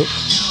 Yep.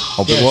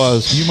 Hope it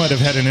was. You might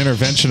have had an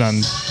intervention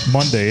on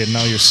Monday, and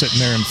now you're sitting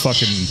there and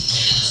fucking...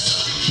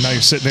 Now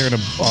you're sitting there in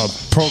a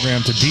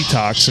program to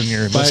detox, and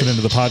you're listening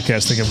to the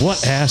podcast thinking,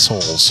 what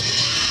assholes.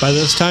 By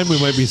this time, we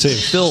might be saying,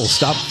 Phil,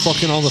 stop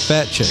fucking all the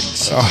fat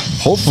chicks.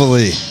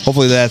 Hopefully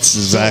that's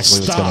exactly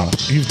what's going on.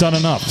 You've done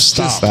enough.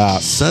 Stop.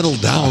 Stop. Settle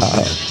down,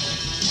 man.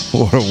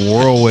 What a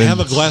whirlwind.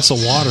 Have a glass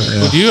of water.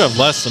 But you have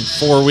less than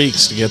 4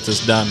 weeks to get this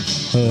done.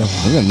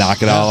 I'm going to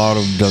knock it all out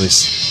of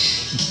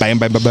this. Bam,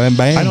 bam, bam, bam,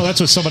 bam. I know that's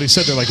what somebody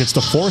said. They're like, it's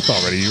the 4th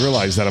already. You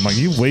realize that? I'm like,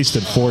 you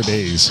wasted 4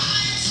 days.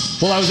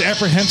 Well, I was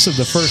apprehensive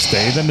the first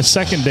day. Then the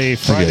second day,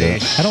 Friday,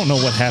 I don't know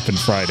what happened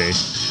Friday.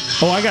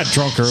 Oh, I got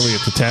drunk early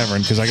at the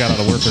tavern because I got out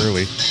of work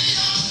early.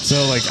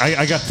 So, like,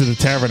 I got to the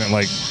tavern at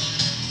like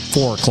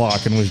 4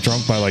 o'clock and was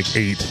drunk by like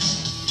 8.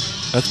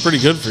 That's pretty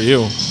good for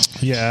you.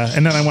 Yeah,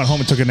 and then I went home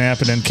and took a nap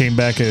and then came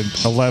back at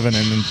 11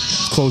 and then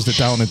closed it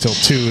down until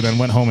 2. Then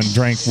went home and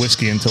drank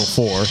whiskey until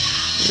 4.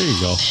 There you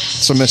go.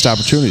 Some missed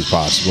opportunities,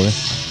 possibly.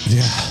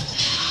 Yeah.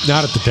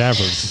 Not at the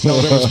tavern.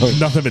 No, there was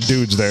nothing but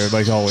dudes there,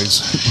 like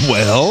always.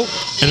 Well,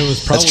 and it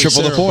was probably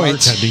triple the Sarah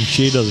points. bartending.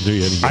 She doesn't do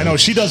anything. I know,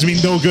 she does me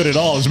no good at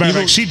all. As a matter of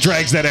fact, she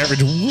drags that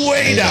average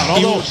way down.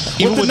 Although,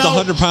 Even with the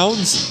 100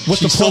 pounds, with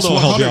she the still plus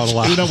don't help you out a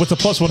 100, lot. with the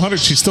plus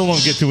 100, she still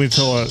don't get to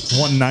until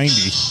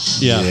 190.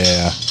 Yeah.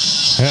 Yeah.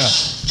 Yeah.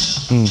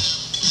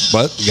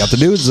 But you got the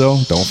dudes,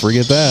 though. Don't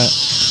forget that.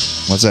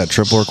 What's that,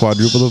 triple or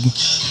quadruple them?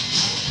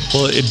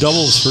 Well, it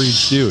doubles for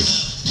each dude.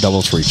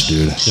 Doubles for each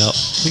dude. Yep.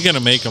 You're going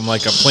to make them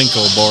like a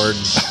Plinko board.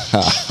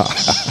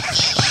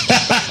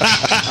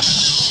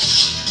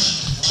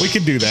 We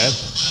can do that.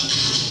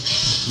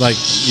 Like,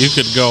 you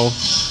could go...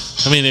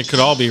 I mean, it could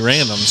all be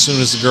random. As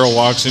soon as the girl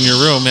walks in your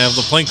room, have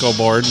the Plinko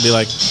board and be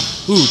like,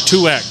 ooh,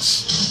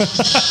 2X.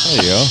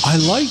 There you go. I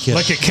like it.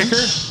 Like a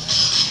kicker?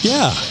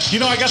 Yeah. You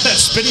know, I got that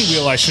spinning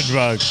wheel I should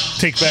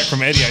take back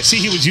from Eddie. I see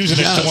he was using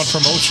it to one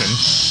promotion.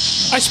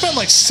 I spent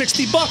like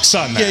 $60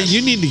 on that. Yeah,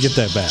 you need to get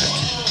that back.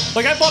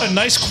 Like, I bought a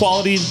nice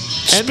quality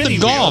And spinning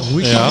the gong. wheel.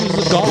 We can use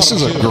the gong. This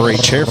is a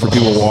great chair for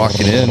people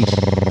walking in.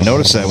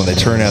 Notice that when they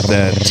turn out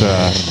that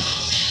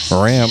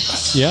ramp.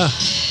 Yeah.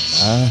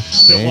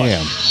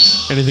 Damn.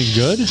 Anything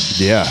good?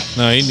 Yeah.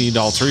 No, you need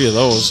all 3 of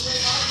those.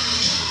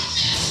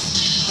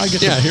 I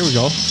get Yeah, here we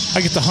go.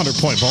 I get the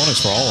 100-point bonus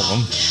for all of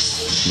them.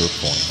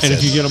 And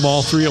if you get them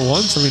all 3 at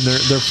once, I mean,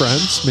 they're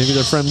friends. Maybe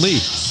they're friendly.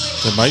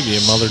 It might be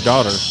a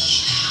mother-daughter.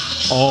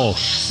 Oh.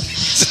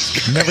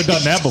 Never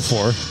done that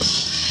before.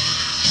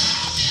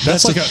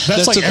 That's like a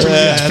every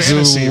man's That's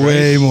fantasy,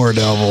 way right? more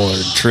double or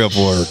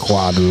triple or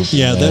quadruple.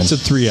 Yeah, man. that's a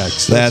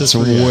 3X. That's a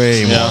 3X.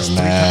 way more Yeah. than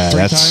that. Three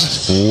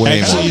That's times?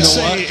 way I more. would know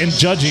say in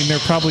judging, they're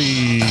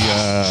probably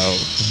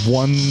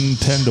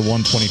 110 to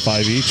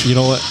 125 each. You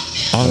know what?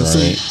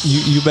 Honestly, Right.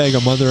 you bag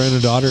a mother and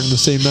a daughter in the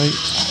same night,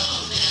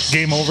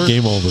 Game over.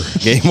 game over.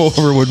 Game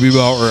over would be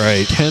about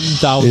right.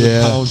 10,000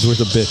 Yeah. pounds worth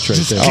of bitch right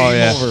there. Game Oh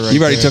yeah, over right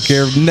you've already there. took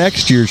care of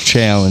next year's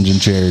challenge in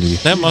charity.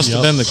 That must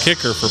have Yep. been the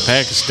kicker for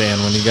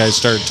Pakistan when you guys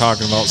started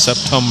talking about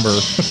September.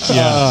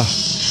 Yeah.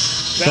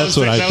 That was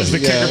the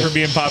think. kicker for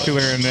being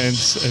popular in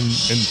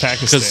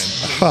Pakistan.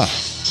 Huh?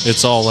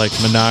 It's all like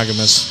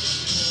monogamous.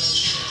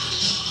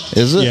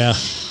 Is it? Yeah.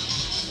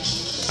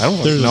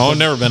 I don't know. I've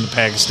never been to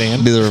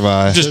Pakistan. Neither have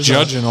I. Just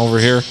judging over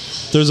here.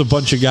 There's a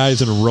bunch of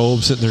guys in a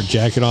robe sitting there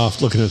jacking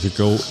off, looking at their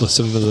goat,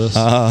 listening to this.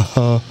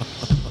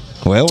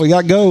 Well, we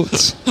got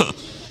goats.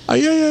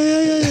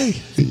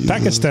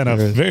 Pakistan, a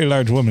very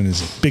large woman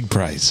is a big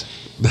prize.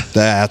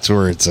 That's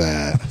where it's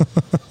at.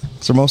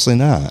 So mostly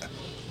not. I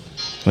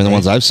mean, the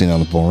ones I've seen on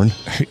the porn.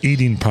 Her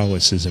eating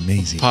prowess is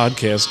amazing.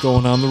 Podcast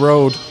going on the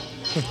road.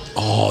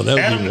 Oh, that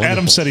would be wonderful.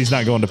 Adam said he's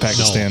not going to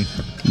Pakistan.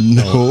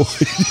 No,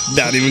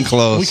 not even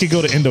close. We could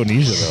go to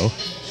Indonesia, though.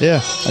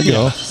 Yeah, I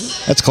go.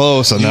 That's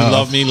close You enough.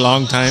 love me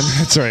long time.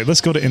 That's all right. Let's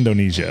go to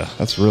Indonesia.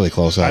 That's really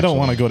close. I don't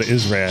want to go to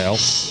Israel.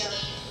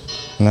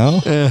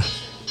 No. Yeah.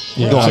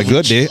 On a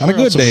good day. On a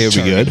good day, it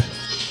would be good.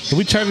 Did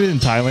we charted it in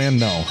Thailand?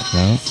 No.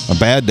 No. A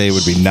bad day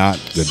would be not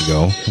good to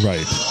go.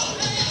 Right.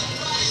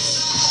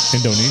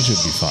 Indonesia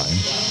would be fine.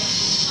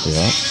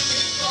 Yeah.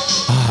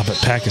 But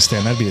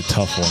Pakistan, that'd be a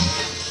tough one.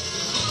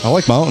 I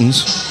like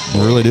mountains. I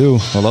really do.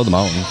 I love the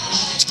mountains.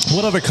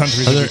 What other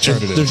countries have you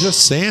charted in? There's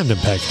just sand in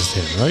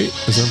Pakistan, right?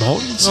 Is there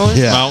mountains? Oh,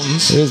 Yeah.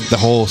 mountains. There's the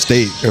whole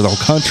state or the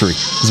whole country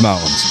is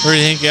mountains. Where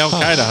do you think Al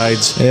Qaeda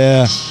hides?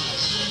 Yeah.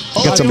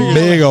 Got some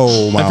big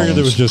old mountains. I figured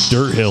there was just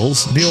dirt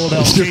hills. The old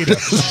Al Qaeda.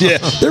 Yeah,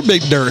 they're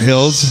big dirt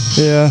hills.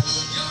 Yeah.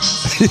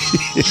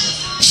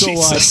 So,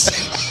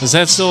 Is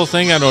that still a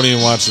thing? I don't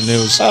even watch the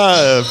news.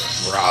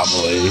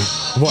 Probably.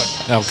 What?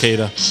 Al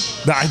Qaeda.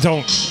 I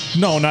don't.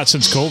 No, not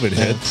since COVID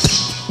hit.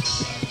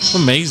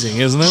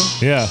 Amazing, isn't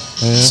it? Yeah.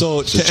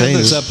 So to end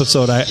changes. this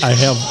episode, I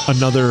have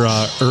another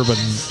urban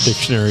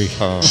dictionary.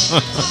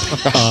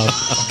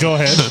 Go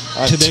ahead.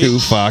 I'm too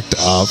fucked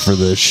up for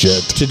this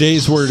shit.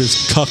 Today's word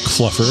is cuck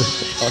fluffer.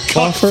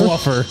 Cuck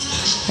fluffer.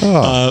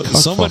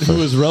 Someone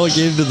who is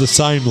relegated to the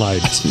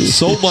sidelines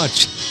so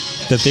much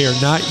that they are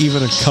not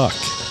even a cuck.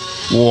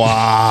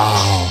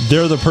 Wow.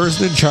 They're the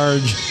person in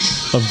charge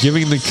of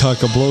giving the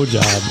cuck a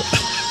blowjob.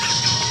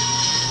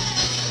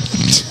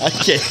 I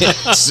can't.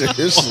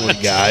 Seriously,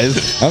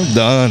 guys. I'm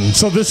done.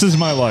 So this is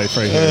my life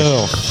right here.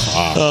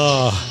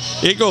 Oh,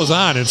 It goes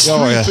on. It's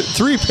Oh, yeah.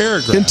 three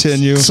paragraphs.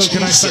 continue. So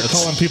can I start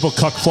calling people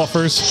cuck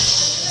fluffers?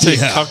 Say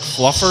cuck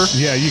fluffer.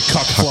 Yeah, you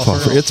cuck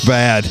fluffer. It's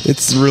bad.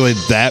 It's really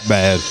that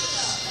bad.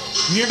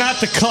 You're not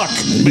the cuck,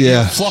 but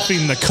Yeah. you're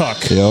fluffing the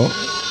cuck Yep.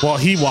 while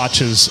he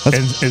watches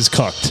and is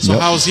cucked. So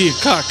how's he a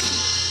cuck?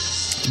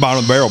 It's bottom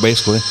of the barrel,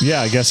 basically.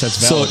 Yeah, I guess that's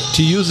So valid.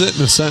 to use it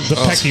in a sentence, The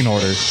pecking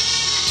order.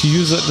 to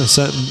use it in a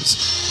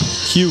sentence,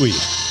 Huey,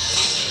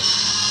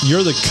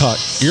 you're the cuck.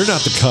 You're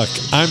not the cuck.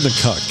 I'm the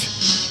cuck.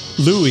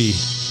 Louie,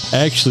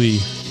 actually,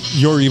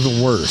 you're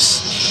even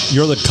worse.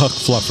 You're the cuck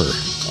fluffer.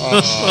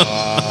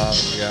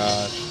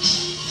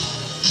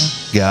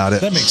 Got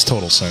it. That makes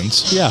total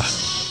sense. Yeah.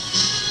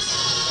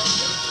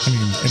 I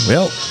mean, in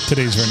Well,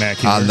 today's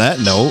vernacular. on that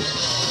note,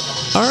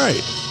 All right.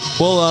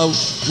 Well,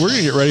 we're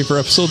gonna get ready for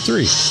episode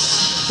 3.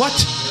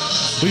 What?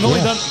 We've only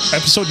done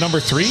episode number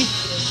 3?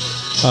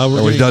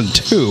 we've done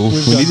 2.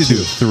 We've We done need to do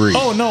 2. 3.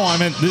 Oh, no, I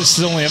meant this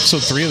is only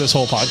episode 3 of this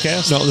whole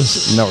podcast? No,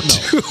 this. No,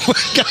 2.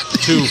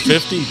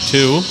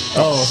 252,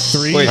 Oh,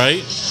 3? Wait.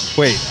 right?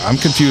 Wait, I'm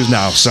confused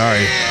now.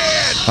 Sorry.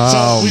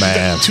 Oh, we've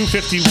man. done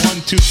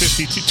 251,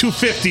 252,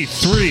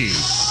 253.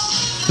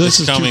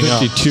 This is coming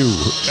up. 252.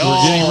 We're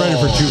getting ready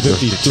for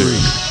 253.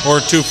 Or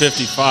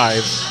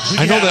 255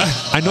 I know Yeah. that.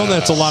 I know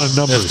that's a lot of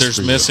numbers. if there's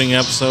for you. missing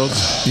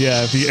episodes.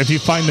 Yeah, if you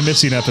find the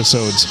missing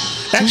episodes.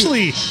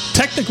 Actually,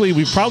 technically,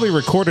 we've probably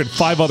recorded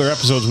 5 other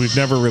episodes we've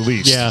never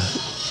released. Yeah,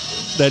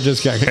 that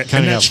just got kind And of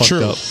got that's fucked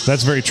true. up.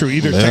 That's very true.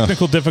 Either Yeah.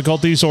 technical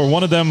difficulties or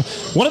one of them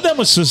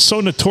was just so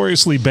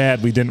notoriously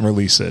bad we didn't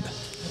release it.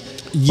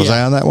 Was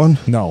I on that one?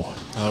 No.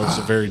 There was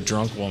a very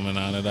drunk woman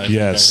on it. I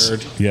Yes. think I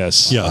heard.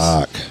 Yes. Yes.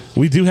 Fuck.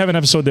 We do have an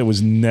episode that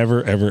was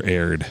never ever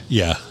aired.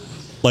 Yeah.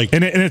 Like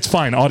And it's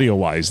fine audio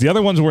wise. The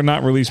other ones were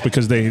not released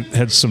because they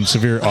had some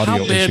severe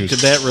audio How bad issues. could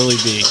that really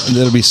be?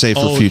 That'll be safe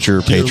for Oh,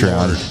 future dear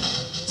Patreon. Lord.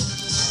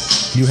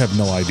 You have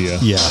no idea.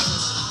 yeah.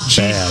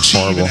 She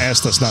horrible. even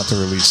asked us not to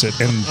release it.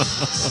 And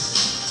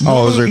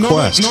Oh, it was a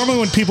request. Normally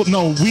when people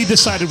we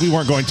decided we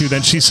weren't going to,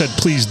 then she said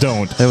please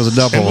don't. It was a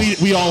double. And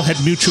we all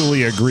had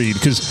mutually agreed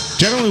because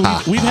generally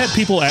we've had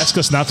people ask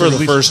us not to For the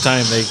release first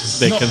time,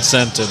 they No.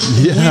 consented.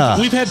 Yeah.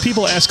 We've had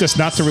people ask us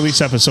not to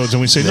release episodes, and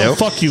we say, "No, Yep.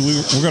 fuck you.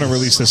 We're going to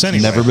release this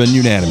anyway." Never been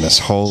unanimous.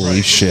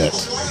 Holy shit.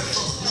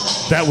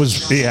 That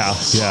was yeah.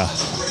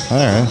 All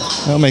right.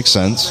 That makes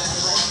sense.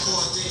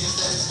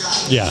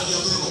 Yeah.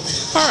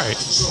 All right.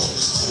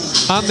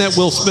 On that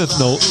Will Smith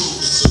note,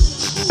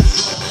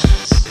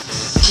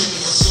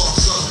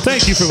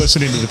 Thank you for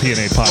listening to the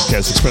PNA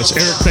Podcast Express.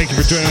 Eric, thank you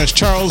for joining us.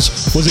 Charles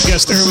was a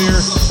guest earlier.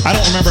 I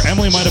don't remember.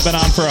 Emily might have been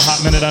on for a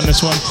hot minute on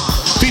this one.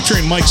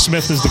 Featuring Mike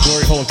Smith as the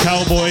Glory Hole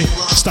Cowboy.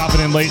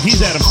 Stopping in late.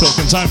 He's Adam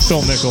Filkins. I'm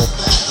Phil Nickel.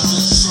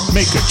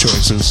 Make good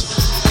choices.